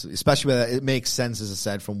 Absolutely, especially where it makes sense, as I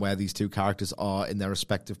said, from where these two characters are in their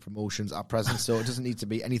respective promotions at present. So it doesn't need to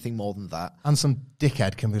be anything more than that. And some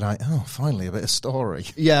dickhead can be like, oh, finally a bit of story.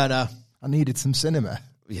 Yeah, no. I needed some cinema.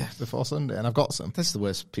 Yeah, before Sunday, and I've got some. That's the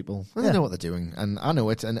worst people. They know what they're doing, and I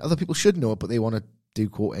know it, and other people should know it, but they want to do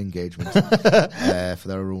quote engagement for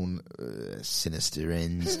their own sinister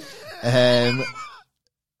ends.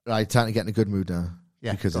 Right, time to get in a good mood now.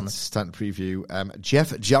 Yeah, because it's time to preview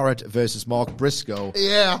Jeff Jarrett versus Mark Briscoe.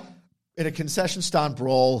 Yeah, in a concession stand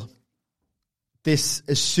brawl. This,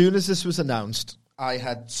 as soon as this was announced, I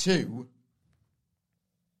had to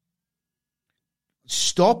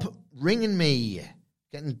stop ringing me,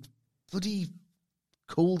 getting bloody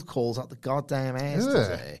cold calls out the goddamn ass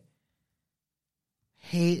today.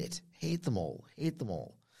 Hate them all.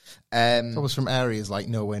 It's always from areas like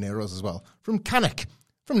nowhere near us as well. From Cannock.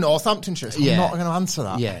 From Northamptonshire. So I'm not going to answer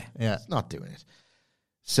that. Yeah. It's not doing it.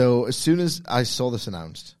 So as soon as I saw this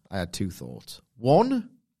announced, I had two thoughts. One,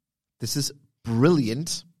 this is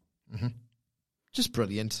brilliant. Mm-hmm. Just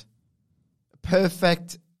brilliant.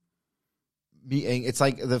 Perfect meeting. It's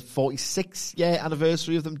like the 46th year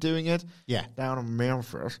anniversary of them doing it. Yeah. Down in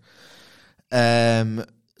Memphis. So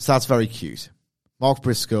that's very cute. Mark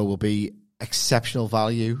Briscoe will be exceptional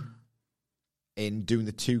value in doing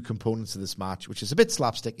the two components of this match, which is a bit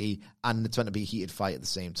slapsticky and it's going to be a heated fight at the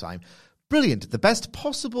same time. Brilliant. The best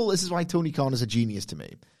possible, this is why Tony Khan is a genius to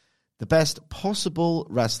me. The best possible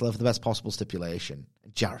wrestler for the best possible stipulation.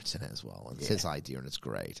 Jarrett's in it as well. It's his idea and it's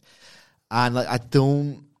great. And like, I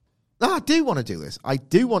do want to do this. I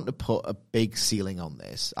do want to put a big ceiling on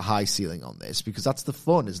this, a high ceiling on this, because that's the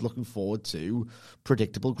fun, is looking forward to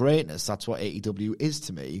predictable greatness. That's what AEW is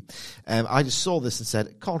to me. I just saw this and said,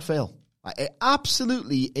 it can't fail.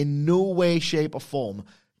 Absolutely, in no way, shape, or form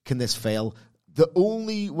can this fail. The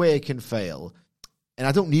only way it can fail, and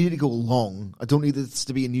I don't need it to go long, I don't need this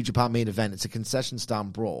to be a New Japan main event, it's a concession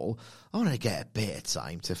stand brawl. I want to get a bit of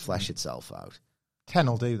time to flesh itself out. 10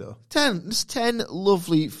 will do, though. 10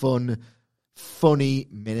 lovely, fun, funny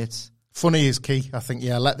minutes. Funny is key, I think.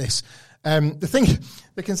 Yeah, let this.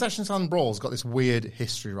 The concession stand brawl's got this weird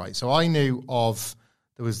history, right? So I knew of,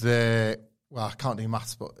 there was well, I can't do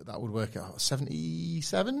maths, but that would work out.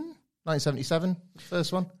 1977,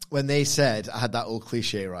 first one. When they said, I had that old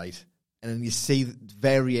cliche, right? And then you see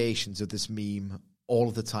variations of this meme all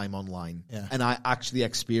of the time online. Yeah. And I actually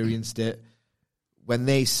experienced it when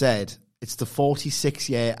they said, it's the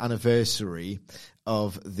 46-year anniversary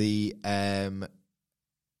of the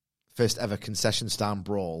first ever concession stand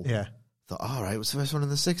brawl. Yeah. I thought, all right, it was the first one in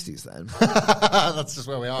the 60s then. That's just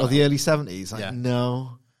where we are. Or the early 70s. Like,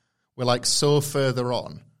 no. We're like so further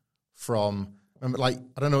on from, like,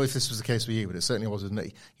 I don't know if this was the case with you, but it certainly was with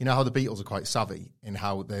me. You know how the Beatles are quite savvy in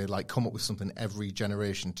how they like come up with something every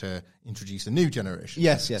generation to introduce a new generation.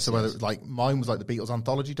 Yes. So whether like mine was like the Beatles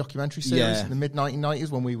anthology documentary series in the mid 1990s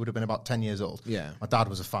when we would have been about 10 years old. Yeah. My dad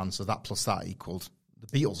was a fan, so that plus that equaled the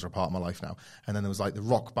Beatles are a part of my life now. And then there was like the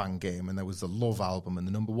Rock Band game, and there was the Love album and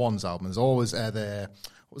the Number Ones album. There's always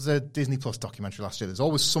what was the Disney Plus documentary last year? There's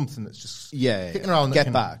always something that's just kicking around.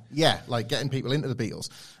 Get back. Yeah, like getting people into the Beatles.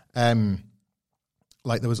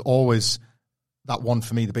 Like there was always that one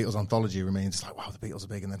for me, the Beatles anthology remains like, wow, the Beatles are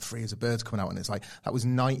big. And then Free as a Bird's coming out, and it's like, that was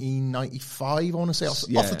 1995, I want to say, off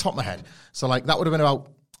the top of my head. So like that would have been about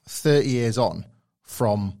 30 years on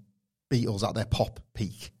from Beatles at their pop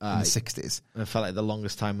peak in the 60s. It felt like the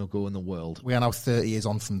longest time ago in the world. We are now 30 years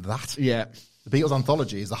on from that. Yeah. The Beatles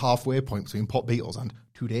anthology is the halfway point between pop Beatles and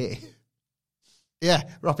today. Yeah,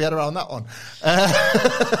 wrap your head around that one.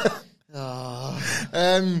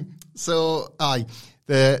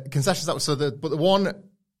 The concessions that was the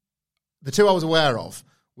two I was aware of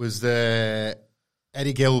was the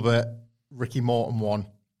Eddie Gilbert, Ricky Morton one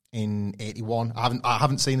in 81. I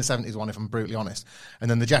haven't seen the 70s one, if I'm brutally honest.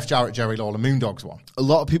 And then the Jeff Jarrett, Jerry Lawler, Moondogs one. A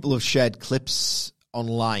lot of people have shared clips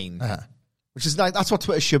online, which is like, that's what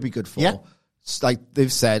Twitter should be good for. Yeah. It's like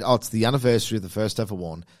they've said, it's the anniversary of the first ever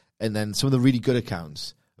one. And then some of the really good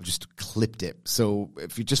accounts have just clipped it. So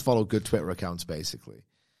if you just follow good Twitter accounts, basically.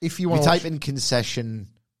 If you want to type in concession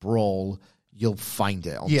brawl, you'll find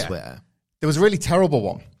it on Twitter. There was a really terrible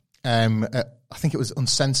one. I think it was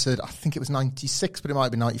uncensored. I think it was 96, but it might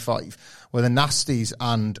have been 95, where the Nasties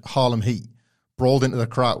and Harlem Heat brawled into the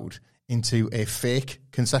crowd into a fake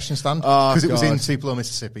concession stand because it was in Tupelo,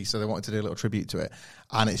 Mississippi, so they wanted to do a little tribute to it.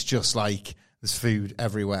 And it's just like there's food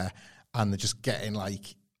everywhere, and they're just getting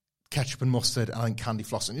like ketchup and mustard and I think candy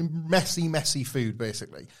floss and messy food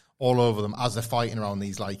basically all over them as they're fighting around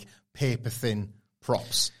these like paper thin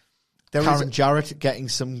props. Karen Jarrett getting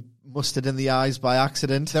some mustard in the eyes by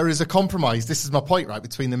accident. There is a compromise. This is my point, right,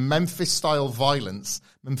 between the Memphis-style violence,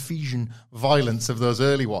 Memphisian violence of those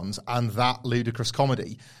early ones and that ludicrous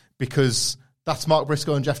comedy, because that's Mark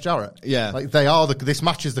Briscoe and Jeff Jarrett. Yeah. Like, they are this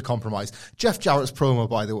match is the compromise. Jeff Jarrett's promo,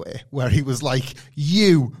 by the way, where he was like,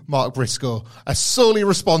 you, Mark Briscoe, are solely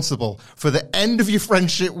responsible for the end of your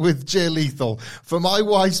friendship with Jay Lethal, for my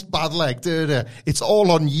wife's bad leg. It's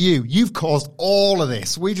all on you. You've caused all of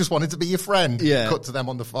this. We just wanted to be your friend. Yeah. Cut to them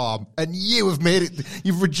on the farm. And you have made it,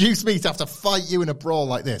 you've reduced me to have to fight you in a brawl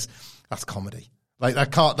like this. That's comedy. Like,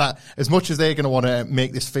 as much as they're going to want to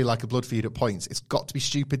make this feel like a blood feud at points, it's got to be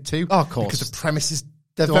stupid too. Oh, of course. Because the premise is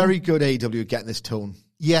They're dumb. very good, AEW, at getting this tone.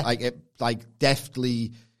 Yeah. Like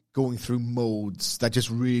deftly going through modes. They're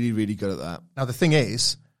just really, really good at that. Now, the thing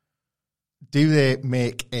is, do they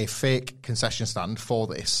make a fake concession stand for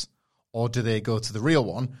this, or do they go to the real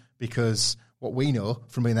one? Because what we know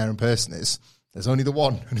from being there in person is there's only the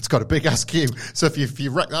one, and it's got a big-ass queue. So if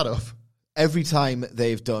you wreck that up... Every time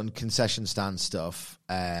they've done concession stand stuff,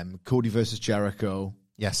 Cody versus Jericho.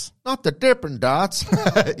 Yes. Not the Dippin' Dots.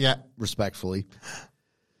 Yeah. Respectfully.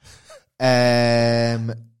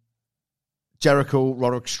 Jericho,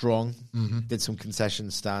 Roderick Strong did some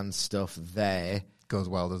concession stand stuff there. Goes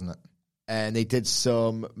well, doesn't it? And they did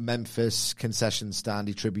some Memphis concession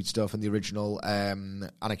standy tribute stuff in the original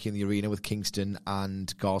Anarchy in the Arena with Kingston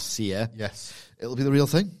and Garcia. Yes. It'll be the real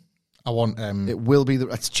thing. I want... it will be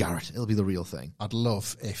it's Jarrett. It'll be the real thing. I'd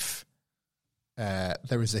love if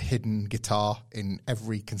there is a hidden guitar in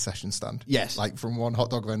every concession stand. Yes. Like from one hot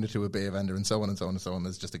dog vendor to a beer vendor and so on and so on and so on.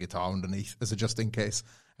 There's just a guitar underneath as a just in case.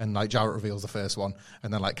 And like Jarrett reveals the first one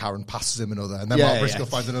and then like Karen passes him another and then Mark Briscoe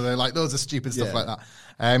finds another. Like those are stupid stuff like that.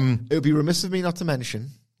 It would be remiss of me not to mention.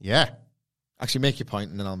 Yeah. Actually, make your point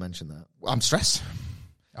and then I'll mention that. I'm stressed.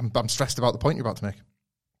 I'm stressed about the point you're about to make.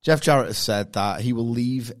 Jeff Jarrett has said that he will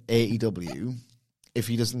leave AEW if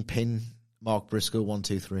he doesn't pin Mark Briscoe 1,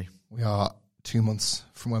 2, 3. We are 2 months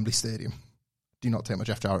from Wembley Stadium. Do not take my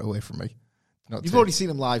Jeff Jarrett away from me. You've already seen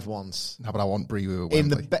him live once. No, but I want Brie at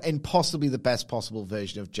Wembley. In possibly the best possible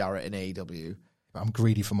version of Jarrett in AEW. I'm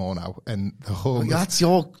greedy for more now. And the home... that's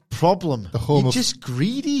your problem. You're just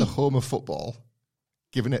greedy. The home of football,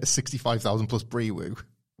 giving it a 65,000 plus Brie Woo,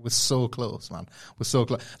 was so close, man. Was so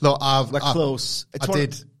close. Look, we're close. I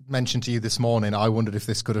did mention to you this morning, I wondered if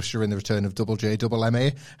this could usher in the return of Double J, Double MA,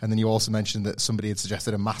 and then you also mentioned that somebody had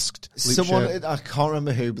suggested a masked shirt. I can't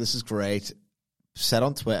remember who, but this is great, said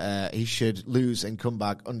on Twitter he should lose and come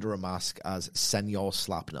back under a mask as Senor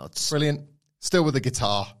Slapnuts. Brilliant. Still with a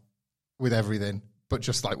guitar, with everything, but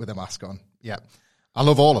just like with a mask on. Yeah. I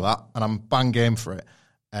love all of that, and I'm bang game for it.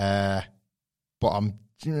 But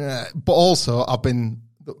also I've been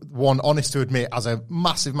one honest to admit, as a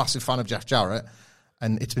massive, massive fan of Jeff Jarrett,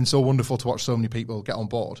 and it's been so wonderful to watch so many people get on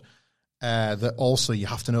board, that also you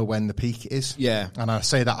have to know when the peak is. Yeah. And I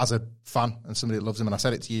say that as a fan and somebody that loves him, and I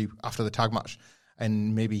said it to you after the tag match,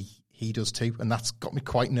 and maybe he does too, and that's got me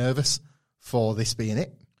quite nervous for this being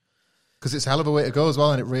it. Because it's a hell of a way to go as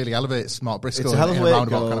well, and it really elevates Mark Briscoe it's a hell of in a a way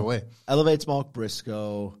roundabout kind of way. Elevates Mark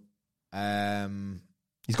Briscoe.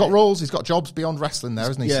 He's got roles, he's got jobs beyond wrestling there,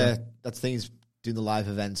 isn't he? Yeah, So, that's the thing, he's doing the live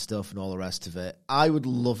event stuff and all the rest of it. I would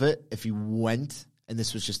love it if he went, and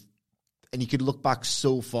this was just, and you could look back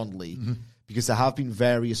so fondly, because there have been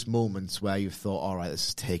various moments where you've thought, all right, this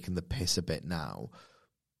is taking the piss a bit now.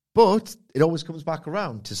 But it always comes back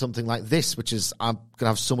around to something like this, which is, I'm going to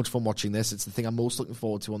have so much fun watching this. It's the thing I'm most looking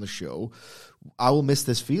forward to on the show. I will miss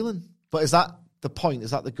this feeling. But is that the point?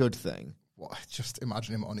 Is that the good thing? well, just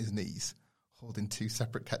imagine him on his knees, holding two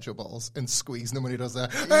separate ketchup bottles and squeezing them when he does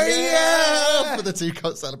that. Yeah! For the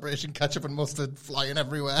two-coat celebration, ketchup and mustard flying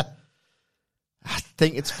everywhere. I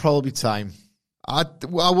think it's probably time. I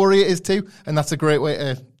worry it is too, and that's a great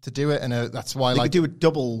way to do it, and that's why they could do a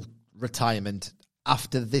double retirement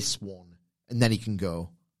after this one, and then he can go.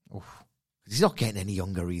 Oof. He's not getting any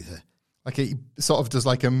younger either. Like he sort of does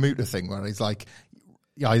like a Muta thing where he's like,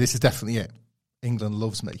 yeah, this is definitely it. England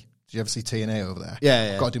loves me. Did you ever see TNA over there?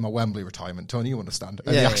 Yeah. I've got to do my Wembley retirement. Tony, you understand.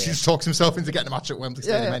 And he actually just talks himself into getting a match at Wembley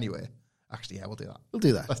Stadium anyway. Actually, yeah, we'll do that. We'll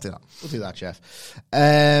do that. Let's do that. We'll do that, Jeff.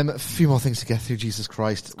 A few more things to get through, Jesus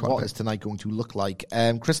Christ. What is tonight going to look like?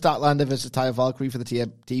 Chris Statlander versus Taya Valkyrie for the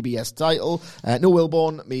TBS title. No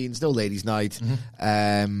Wilborn means no ladies' night,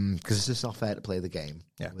 because it's just not fair to play the game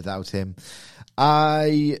without him.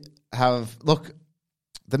 Look,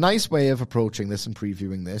 the nice way of approaching this and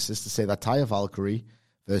previewing this is to say that Taya Valkyrie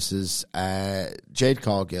versus Jade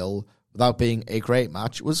Cargill, without being a great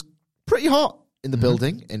match, was pretty hot in the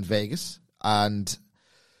building in Vegas. And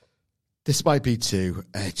this might be too.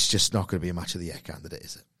 It's just not going to be a match of the year candidate,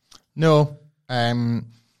 is it? No. I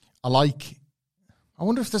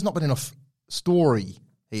wonder if there's not been enough story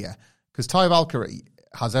here, because Ty Valkyrie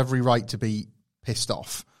has every right to be pissed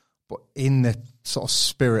off, but in the sort of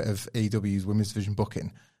spirit of AEW's women's division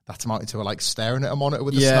booking, that's amounted to her like staring at a monitor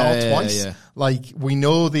with a snarl twice. Yeah. Like, we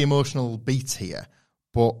know the emotional beats here,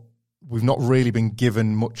 but we've not really been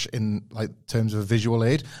given much in like terms of a visual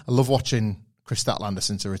aid. I love watching Chris Statlander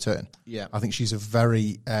since her return. Yeah, I think she's a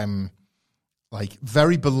very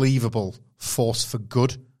very believable force for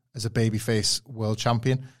good as a babyface world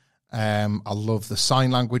champion. I love the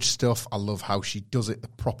sign language stuff. I love how she does it the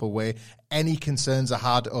proper way. Any concerns I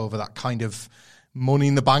had over that kind of Money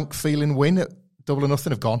in the Bank feeling win at Double or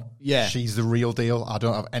Nothing have gone. Yeah. She's the real deal. I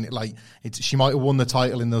don't have any, she might have won the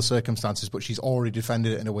title in those circumstances, but she's already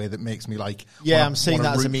defended it in a way that makes me I'm seeing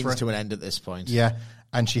that as a means to an end at this point. Yeah.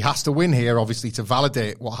 And she has to win here, obviously, to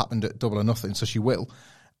validate what happened at Double or Nothing, so she will.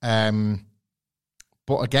 But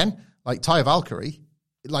again, Taya Valkyrie,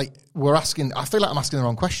 we're asking, I feel like I'm asking the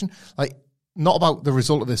wrong question. Not about the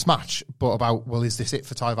result of this match, but about, well, is this it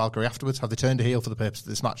for Ty Valkyrie afterwards? Have they turned a heel for the purpose of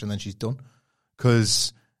this match and then she's done?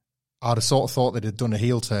 Because I'd have sort of thought they'd have done a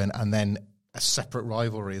heel turn and then a separate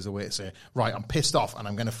rivalry as a way to say, right, I'm pissed off and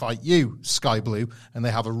I'm going to fight you, Sky Blue, and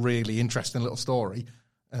they have a really interesting little story,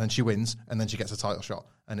 and then she wins, and then she gets a title shot.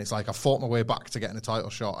 And it's like, I've fought my way back to getting a title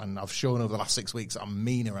shot, and I've shown over the last 6 weeks that I'm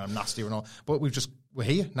meaner and I'm nastier and all, but we're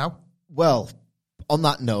here now. Well, on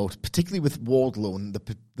that note, particularly with Wardlow and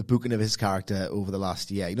the booking of his character over the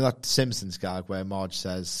last year, you know that Simpsons gag where Marge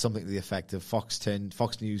says something to the effect of Fox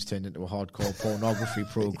News turned into a hardcore pornography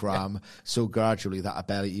program so gradually that I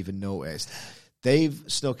barely even noticed. They've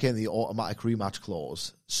snuck in the automatic rematch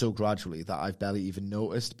clause so gradually that I've barely even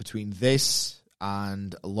noticed. Between this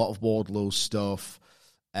and a lot of Wardlow stuff,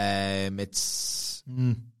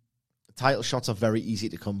 title shots are very easy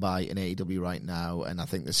to come by in AEW right now, and I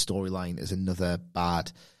think the storyline is another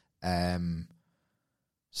bad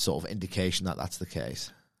sort of indication that that's the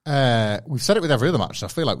case. We've said it with every other match, so I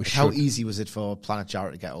feel like we should. How easy was it for Planet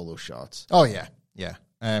Jarrett to get all those shots? Oh, yeah.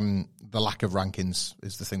 The lack of rankings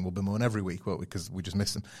is the thing we'll bemoan every week, won't we? Because we just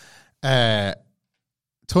miss them.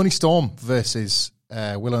 Tony Storm versus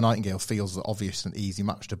Willow Nightingale feels the obvious and easy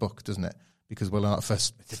match to book, doesn't it? Because Willow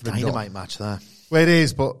first... It's a Dynamite match there. Well, it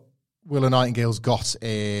is, but Willow Nightingale's got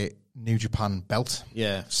a New Japan belt.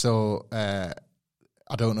 Yeah. So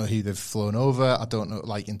I don't know who they've flown over. I don't know,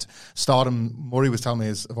 into Stardom, Murray was telling me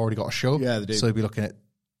have already got a show. Yeah, they do. So he'll be looking at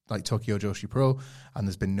Tokyo Joshi Pro, and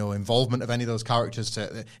there's been no involvement of any of those characters.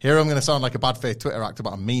 Here I'm going to sound like a bad faith Twitter actor,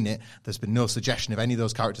 but I mean it. There's been no suggestion of any of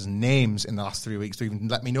those characters' names in the last 3 weeks to even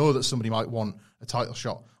let me know that somebody might want a title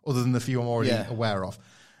shot, other than the few I'm already aware of.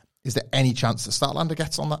 Is there any chance that Statlander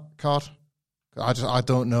gets on that card? I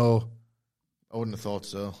don't know. I wouldn't have thought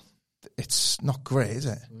so. It's not great, is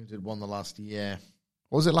it? We did one the last year.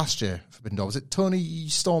 What was it last year, Forbidden Door? Was it Tony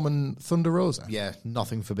Storm and Thunder Rosa? Yeah,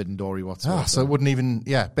 nothing Forbidden Door whatsoever. So it wouldn't even,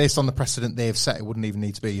 based on the precedent they've set, it wouldn't even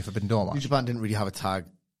need to be a Forbidden Door match. New Japan didn't really have a tag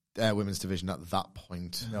women's division at that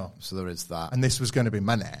point. No. So there is that. And this was going to be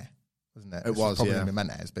Mene, wasn't it? It was probably going to be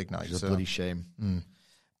Mene's big night. It's a bloody shame.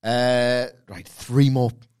 Right, 3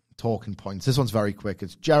 more talking points. This one's very quick.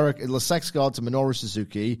 It's Jarrett, the Sex Gods, and Minoru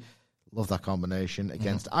Suzuki. Love that combination.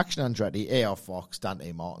 Against Action Andretti, AR Fox,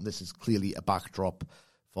 Dante Martin. This is clearly a backdrop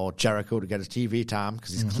for Jericho to get his TV time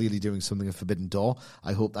because he's clearly doing something at Forbidden Door.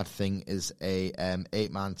 I hope that thing is a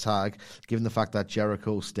 8-man tag. Given the fact that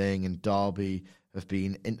Jericho, Sting, and Darby have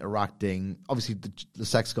been interacting, obviously the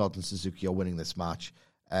Sex Gods and Suzuki are winning this match,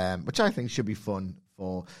 which I think should be fun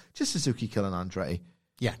for just Suzuki killing Andretti.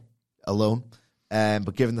 Yeah. Alone.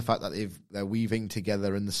 But given the fact that they're weaving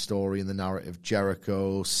together in the story and the narrative,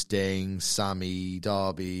 Jericho, Sting, Sammy,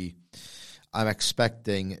 Darby, I'm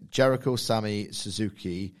expecting Jericho, Sammy,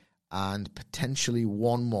 Suzuki, and potentially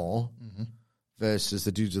one more versus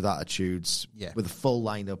the dudes with attitudes with a full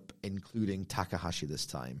lineup, including Takahashi this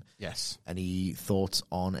time. Yes. Any thoughts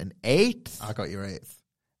on an 8th? I got your 8th.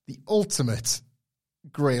 The ultimate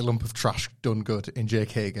grey lump of trash done good in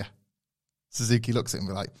Jake Hager. Suzuki looks at him and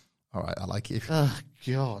be like, all right, I like you. Oh,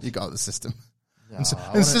 God. You got the system. No,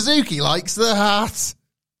 and Suzuki likes the hat.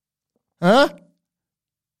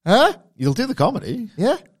 Huh? You'll do the comedy.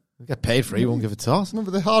 Yeah. You'll get paid for it. You won't give a toss.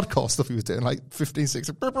 Remember the hardcore stuff he was doing, 15,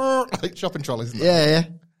 6, like shopping trolleys. Yeah.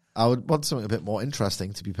 I would want something a bit more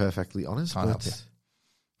interesting, to be perfectly honest. Can't help you.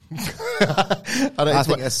 I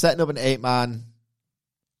think setting up an 8-man.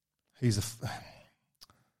 He's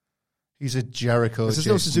a Jericho. There's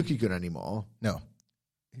no Suzuki gun anymore. No.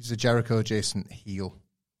 He's a Jericho adjacent heel.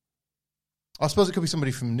 I suppose it could be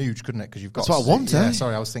somebody from Nuge, couldn't it? Because you've got. That's what I want. Yeah,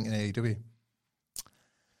 sorry, I was thinking AEW.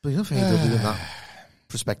 But you don't think AEW in that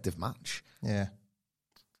prospective match. Yeah.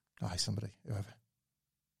 Somebody, whoever.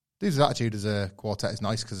 Dude's attitude as a quartet is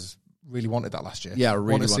nice because really wanted that last year. Yeah, I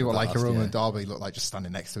really want to see what wanted that last Haruma year. and Darby look like just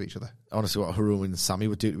standing next to each other. I want to see what Haruma and Sammy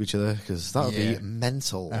would do to each other because that would be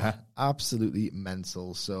mental. Uh-huh. Absolutely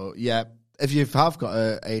mental. So, yeah, if you have got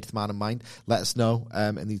an eighth man in mind, let us know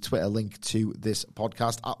in the Twitter link to this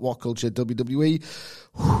podcast at What Culture WWE.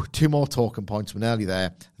 Whew, 2 more talking points. We're nearly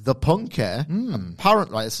there. The Punker,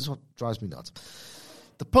 apparently, right, this is what drives me nuts.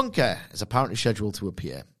 The Punker is apparently scheduled to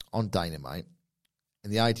appear on Dynamite.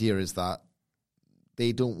 And the idea is that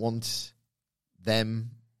they don't want him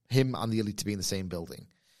and the Elite to be in the same building.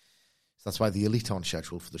 So that's why the Elite aren't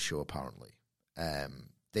scheduled for the show, apparently.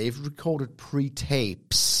 They've recorded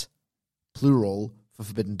pre-tapes, plural, for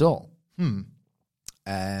Forbidden Door. We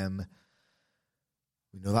know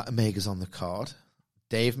that Omega's on the card.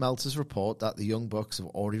 Dave Meltzer's report that the Young Bucks have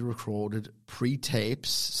already recorded pre-tapes,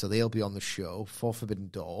 so they'll be on the show for Forbidden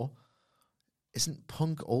Door. Isn't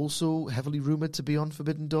Punk also heavily rumoured to be on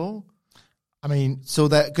Forbidden Door? I mean... So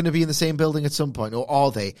they're going to be in the same building at some point, or are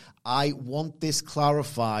they? I want this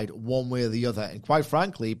clarified one way or the other. And quite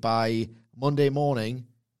frankly, by Monday morning,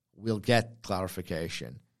 we'll get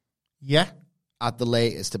clarification. Yeah. At the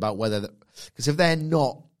latest about whether... Because if they're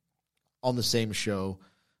not on the same show,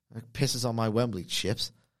 it pisses on my Wembley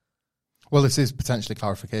chips. Well, this is potentially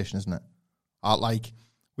clarification, isn't it?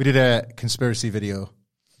 We did a conspiracy video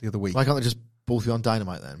the other week. Why can't they just both be on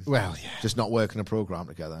Dynamite then? Well, yeah. Just not working a program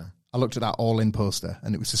together. I looked at that all-in poster,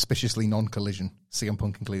 and it was suspiciously non-collision, CM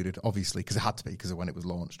Punk included, obviously, because it had to be, because of when it was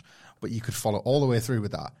launched. But you could follow all the way through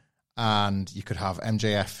with that, and you could have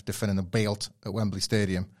MJF defending the belt at Wembley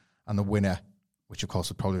Stadium, and the winner, which of course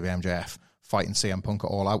would probably be MJF, fighting CM Punk at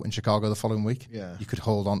All Out in Chicago the following week. Yeah. You could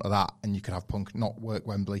hold on to that, and you could have Punk not work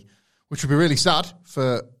Wembley, which would be really sad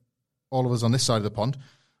for all of us on this side of the pond.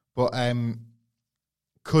 But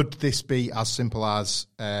could this be as simple as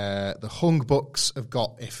the Hung Bucks have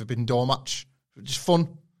got a Forbidden Door match? Just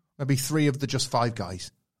fun. Maybe 3 of the Just 5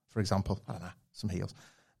 guys, for example. I don't know, some heels.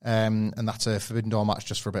 And that's a Forbidden Door match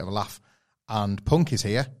just for a bit of a laugh. And Punk is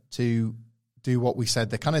here to do what we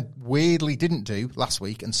said they kind of weirdly didn't do last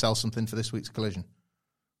week and sell something for this week's Collision.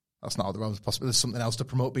 That's not how the realms possible. There's something else to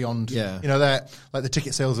promote beyond. Yeah. You know, the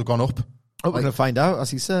ticket sales have gone up. Oh, we're going to find out, as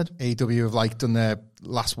he said. AEW have done their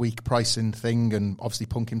last week pricing thing, and obviously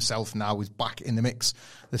Punk himself now is back in the mix.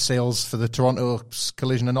 The sales for the Toronto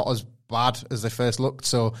Collision are not as bad as they first looked,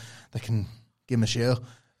 so they can give him a show.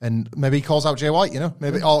 And maybe he calls out Jay White,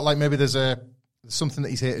 maybe there's something that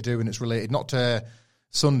he's here to do, and it's related not to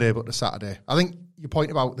Sunday but to Saturday. I think your point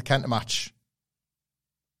about the Kenta match,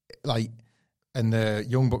 and the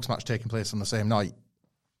Young Bucks match taking place on the same night,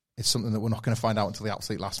 it's something that we're not going to find out until the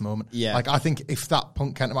absolute last moment. Yeah. I think if that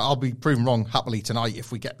Punk Kenta, I'll be proven wrong happily tonight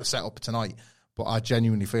if we get the setup tonight, but I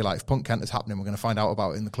genuinely feel like if Punk Kenta's happening, we're going to find out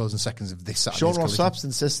about it in the closing seconds of this Saturday's Sean Collision. Ross Sapp's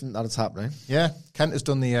insistent that it's happening. Yeah, Kenta's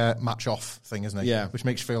done the match off thing, isn't he? Yeah. Which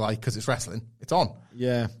makes you feel like, because it's wrestling, it's on.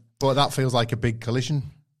 Yeah. But that feels like a big Collision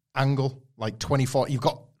angle, 24. You've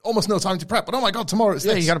got almost no time to prep, but oh my God, tomorrow it's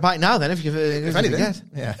Yeah, this. you got to buy it now then if anything. forget.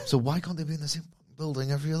 Yeah. So why can't they be in the same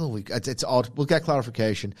building every other week? It's odd. We'll get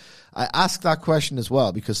clarification. I asked that question as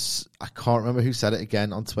well because I can't remember who said it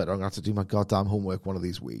again on Twitter. I'm going to have to do my goddamn homework one of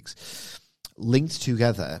these weeks. Linked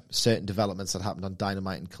together certain developments that happened on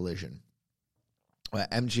Dynamite and Collision, where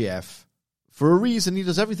MGF, for a reason, he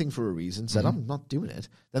does everything for a reason, said, I'm not doing it.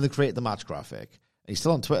 Then they create the match graphic. And he's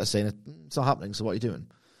still on Twitter saying, it's not happening, so what are you doing?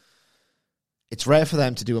 It's rare for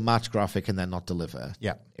them to do a match graphic and then not deliver.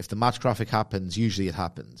 Yeah. If the match graphic happens, usually it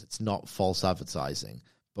happens. It's not false advertising.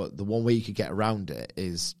 But the one way you could get around it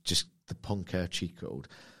is just the Punker cheat code.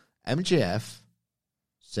 MJF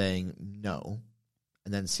saying no,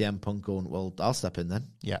 and then CM Punk going, well, I'll step in then.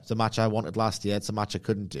 Yeah. It's a match I wanted last year. It's a match I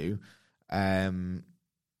couldn't do. Proving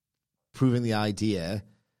the idea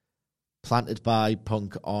planted by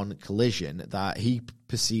Punk on Collision that he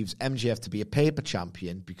perceives MJF to be a paper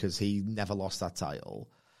champion because he never lost that title.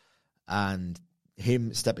 And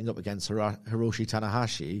him stepping up against Hiroshi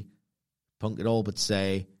Tanahashi, Punk could all but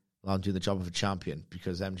say, well, I'm doing the job of a champion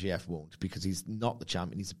because MJF won't, because he's not the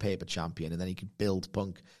champion, he's a paper champion, and then he could build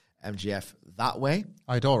Punk MJF that way.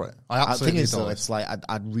 I adore it. I absolutely adore it. It's like,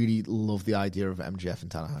 I'd really love the idea of MJF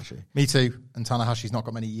and Tanahashi. Me too. And Tanahashi's not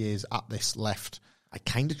got many years at this left. I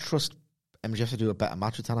kind of trust MJF to do a better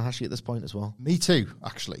match with Tanahashi at this point as well. Me too,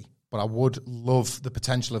 actually. But I would love the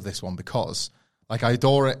potential of this one because, I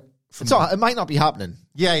adore it. It might not be happening.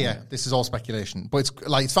 Yeah. This is all speculation. But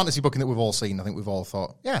it's fantasy booking that we've all seen. I think we've all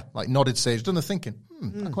thought, nodded sage, done the thinking.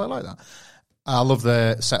 I quite like that. I love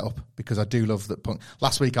the setup because I do love that Punk.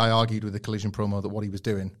 Last week I argued with the Collision promo that what he was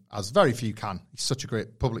doing, as very few can, he's such a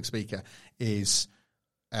great public speaker, is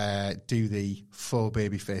do the faux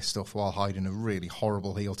babyface stuff while hiding a really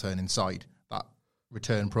horrible heel turn inside. That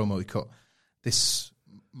return promo he cut. This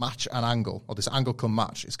match and angle, or this angle come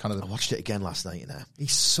match, is kind of... I watched it again last night,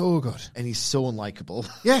 He's so good. and he's so unlikable.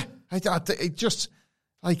 Yeah. It just...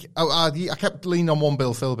 Like, I kept leaning on one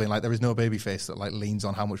Bill Phil being like, there is no babyface that like leans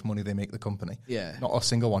on how much money they make the company. Yeah. Not a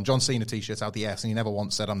single one. John Cena t-shirts out the ass, and he never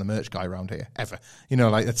once said, I'm the merch guy around here, ever. You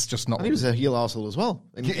know, like, it's just not... And he was a heel arsehole as well.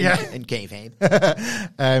 In kayfabe.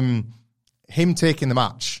 Him taking the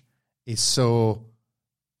match is so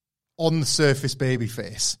on the surface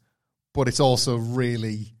babyface, but it's also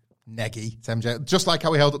really... neggy to MJ, just like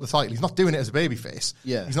how he held up the title. He's not doing it as a babyface.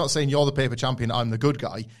 Yeah. He's not saying you're the paper champion, I'm the good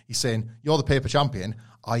guy. He's saying you're the paper champion,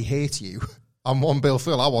 I hate you. I'm one Bill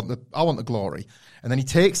Phil, I want the glory. And then he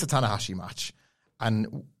takes the Tanahashi match,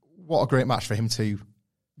 and what a great match for him to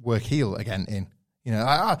work heel again in. You know,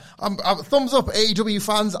 I'm thumbs up, AEW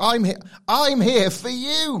fans. I'm here for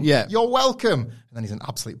you. Yeah, you're welcome. And then he's an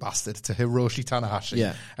absolute bastard to Hiroshi Tanahashi.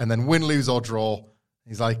 Yeah, and then win, lose or draw.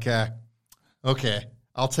 He's like, okay.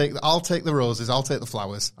 I'll take the roses. I'll take the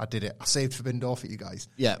flowers. I did it. I saved Forbidden Door for you guys.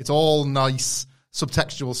 Yeah. It's all nice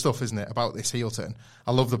subtextual stuff, isn't it, about this heel turn.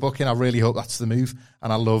 I love the booking. I really hope that's the move.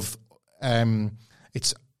 And I love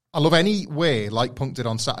I love any way, like Punk did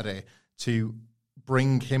on Saturday, to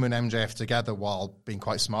bring him and MJF together while being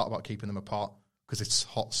quite smart about keeping them apart, because it's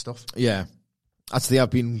hot stuff. Yeah. Actually, I've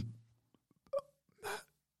been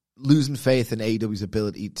losing faith in AEW's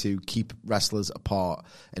ability to keep wrestlers apart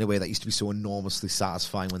in a way that used to be so enormously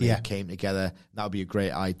satisfying when they came together. That would be a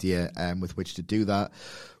great idea with which to do that.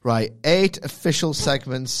 Right, 8 official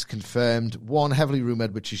segments confirmed, 1 heavily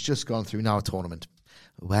rumoured, which has just gone through now, a tournament.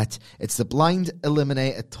 What? It's the Blind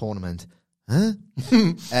Eliminator tournament. Huh?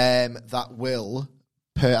 That will,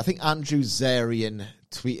 I think Andrew Zarian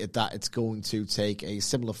tweeted that it's going to take a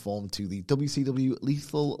similar form to the WCW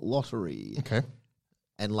Lethal Lottery. Okay.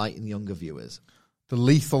 Enlighten younger viewers. The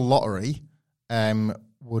Lethal Lottery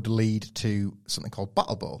would lead to something called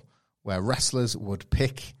Battle Bowl, where wrestlers would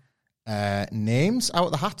pick names out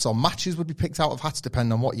of the hats, or matches would be picked out of hats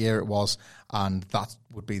depending on what year it was, and that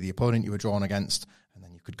would be the opponent you were drawn against, and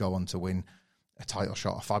then you could go on to win a title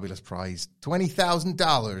shot, a fabulous prize,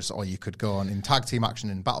 $20,000, or you could go on in tag team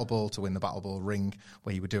action in Battle Bowl to win the Battle Bowl ring,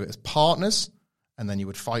 where you would do it as partners, and then you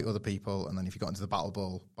would fight other people, and then if you got into the Battle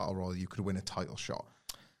Bowl Battle Royal, you could win a title shot.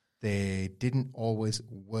 They didn't always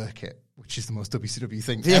work it, which is the most WCW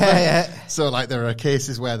thing ever. Yeah. So, like, there are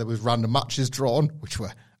cases where there was random matches drawn, which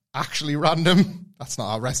were actually random. That's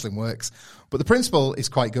not how wrestling works. But the principle is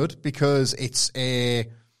quite good, because it's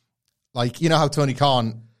like, you know how Tony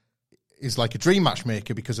Khan is like a dream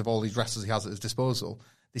matchmaker because of all these wrestlers he has at his disposal.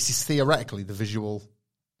 This is theoretically the visual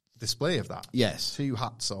display of that. Yes. 2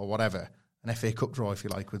 hats or whatever. An FA Cup draw, if you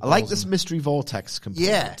like. With I like this mystery vortex component.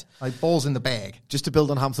 Yeah, like balls in the bag. Just to build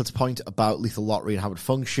on Hamlet's point about Lethal Lottery and how it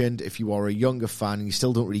functioned, if you are a younger fan and you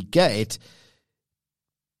still don't really get it,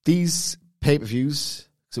 these pay-per-views,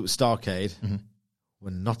 because it was Starrcade, were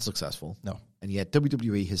not successful. No. And yet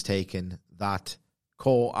WWE has taken that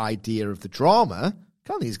core idea of the drama,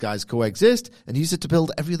 can these guys coexist, and used it to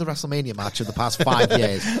build every other WrestleMania match of the past 5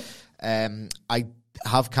 years. I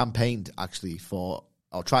have campaigned, actually, for...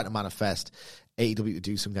 I'll try to manifest AEW to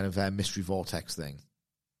do some kind of mystery vortex thing,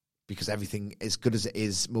 because everything, as good as it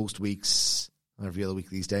is most weeks, or every other week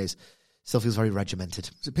these days, still feels very regimented.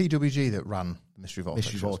 Is it PWG that ran the mystery vortex?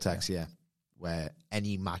 Mystery vortex, yeah, where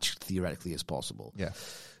any match theoretically is possible. Yeah,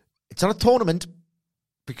 it's not a tournament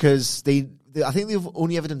because I think they've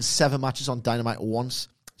only ever done 7 matches on Dynamite once.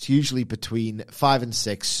 It's usually between 5 and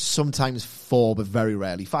 6, sometimes 4, but very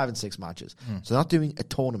rarely 5 and 6 matches. So they're not doing a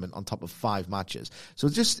tournament on top of 5 matches. So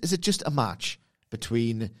is it just a match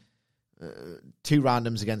between 2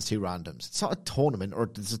 randoms against 2 randoms? It's not a tournament, or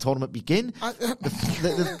does the tournament begin?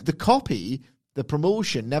 The copy, the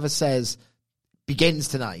promotion never says begins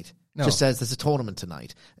tonight. No. It just says there's a tournament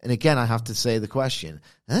tonight. And again, I have to say the question,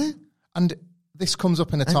 huh? And this comes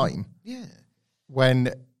up in a time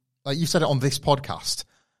when, like you said it on this podcast,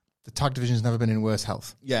 the tag division's never been in worse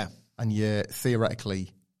health. Yeah. And you're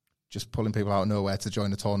theoretically just pulling people out of nowhere to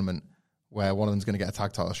join a tournament where one of them's going to get a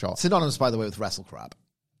tag title shot. Synonymous, by the way, with WrestleCrab.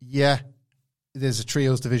 Yeah. There's a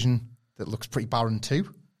trios division that looks pretty barren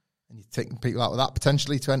too. And you're taking people out of that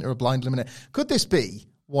potentially to enter a blind eliminator. Could this be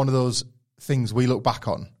one of those things we look back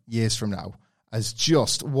on years from now as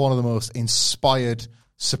just one of the most inspired,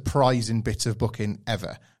 surprising bits of booking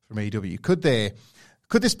ever from AEW? Could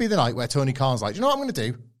this be the night where Tony Khan's like, do you know what I'm going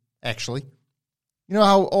to do? Actually, you know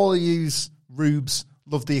how all of yous Rubes,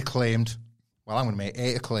 love the Acclaimed. Well, I'm going to make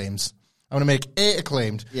 8 Acclaims. I'm going to make 8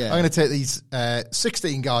 Acclaimed. Yeah. I'm going to take these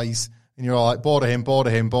 16 guys, and you're all like, bored of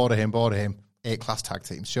him. 8 class tag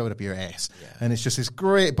teams, show it up your ass. Yeah. And it's just this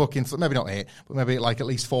great booking, for maybe not 8, but maybe like at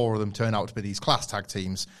least 4 of them turn out to be these class tag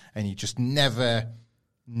teams, and you just never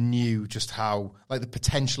knew just how, like the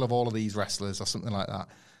potential of all of these wrestlers or something like that.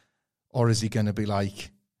 Or is he going to be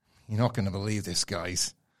like, you're not going to believe this,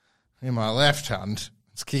 guys. In my left hand,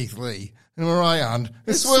 it's Keith Lee. In my right hand,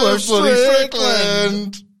 it's Swerve bloody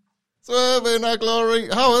Strickland. Swerve in our glory.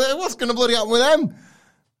 What's going to bloody happen with them?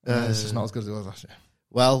 It's just not as good as it was last year.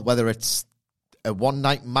 Well, whether it's a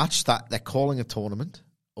one-night match that they're calling a tournament,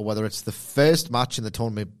 or whether it's the first match and the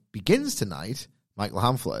tournament begins tonight, Michael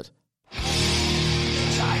Hamflett.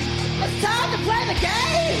 It's time to play the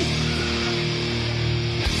game!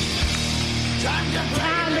 Time to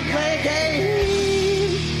play the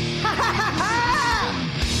game! Ha ha ha ha!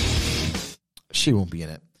 She won't be in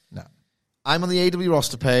it. No. I'm on the AEW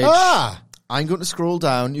roster page. I'm going to scroll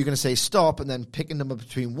down. You're going to say stop, and then pick a number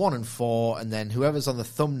between 1 and 4, and then whoever's on the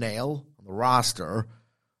thumbnail, on the roster,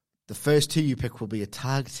 the first 2 you pick will be a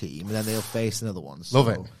tag team, and then they'll face another one. Love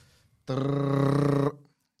it.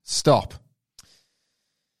 Stop.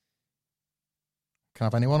 Can I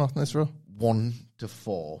have anyone off in this row? 1 to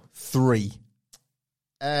 4. 3.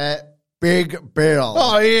 Big Bill.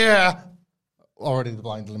 Oh, yeah. Already the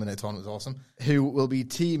blind eliminator tournament was awesome. Who will be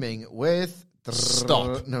teaming with...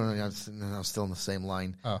 Stop. No, I'm still on the same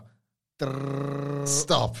line. Oh.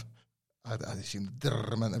 Stop. I assumed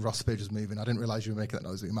meant the roster page was moving. I didn't realise you were making that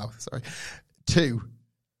noise with your mouth. Sorry. 2.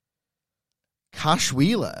 Cash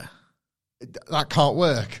Wheeler. That can't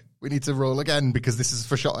work. We need to roll again because this is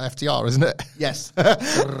for shot FTR, isn't it? Yes.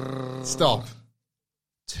 Stop.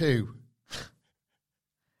 2.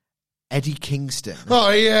 Eddie Kingston.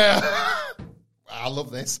 Oh, yeah. I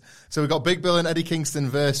love this. So we've got Big Bill and Eddie Kingston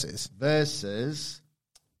versus.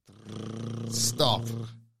 Stop.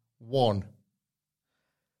 1.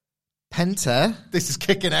 Penta. This is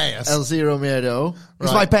kicking ass. El Zero Miedo. He's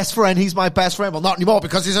Right. my best friend. He's my best friend. Well, not anymore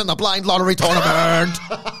because he's in the blind lottery tournament.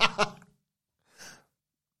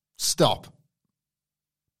 Stop.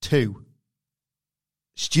 2.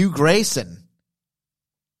 Stu Grayson.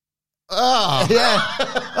 Ah. Yeah.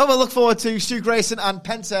 Oh, we'll look forward to Stu Grayson and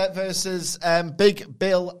Penta versus Big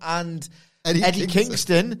Bill and Eddie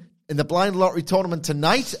Kingston in the blind lottery tournament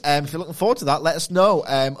tonight. If you're looking forward to that, let us know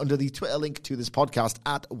under the Twitter link to this podcast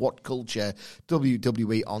at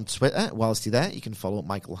WhatCultureWWE on Twitter. Whilst you're there, you can follow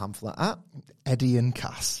Michael Hamflett at Eddie and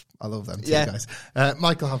Cass. I love them too, guys.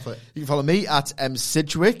 Michael Hamflett. You can follow me at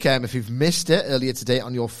Sidgwick. If you've missed it, earlier today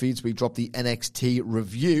on your feeds, we dropped the NXT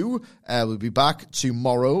review. We'll be back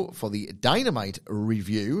tomorrow for the Dynamite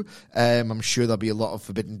review. I'm sure there'll be a lot of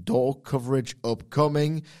Forbidden Door coverage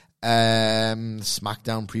upcoming.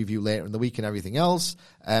 SmackDown preview later in the week and everything else.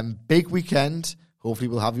 Big weekend. Hopefully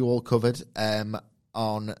we'll have you all covered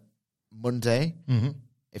on Monday. Mm-hmm.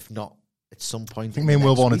 If not, at some point. I think me and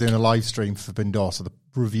Will Warner are doing a live stream for Forbidden Door, so the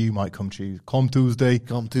review might come Tuesday.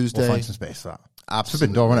 We'll find some space for that. Absolutely.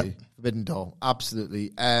 Forbidden Door, isn't it? Forbidden Door,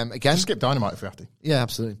 absolutely. Again, just skip Dynamite if we have to. Yeah,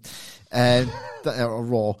 absolutely.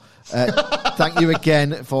 Raw. Thank you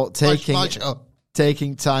again for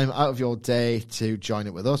taking time out of your day to join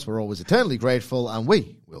it with us. We're always eternally grateful, and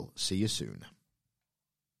we will see you soon.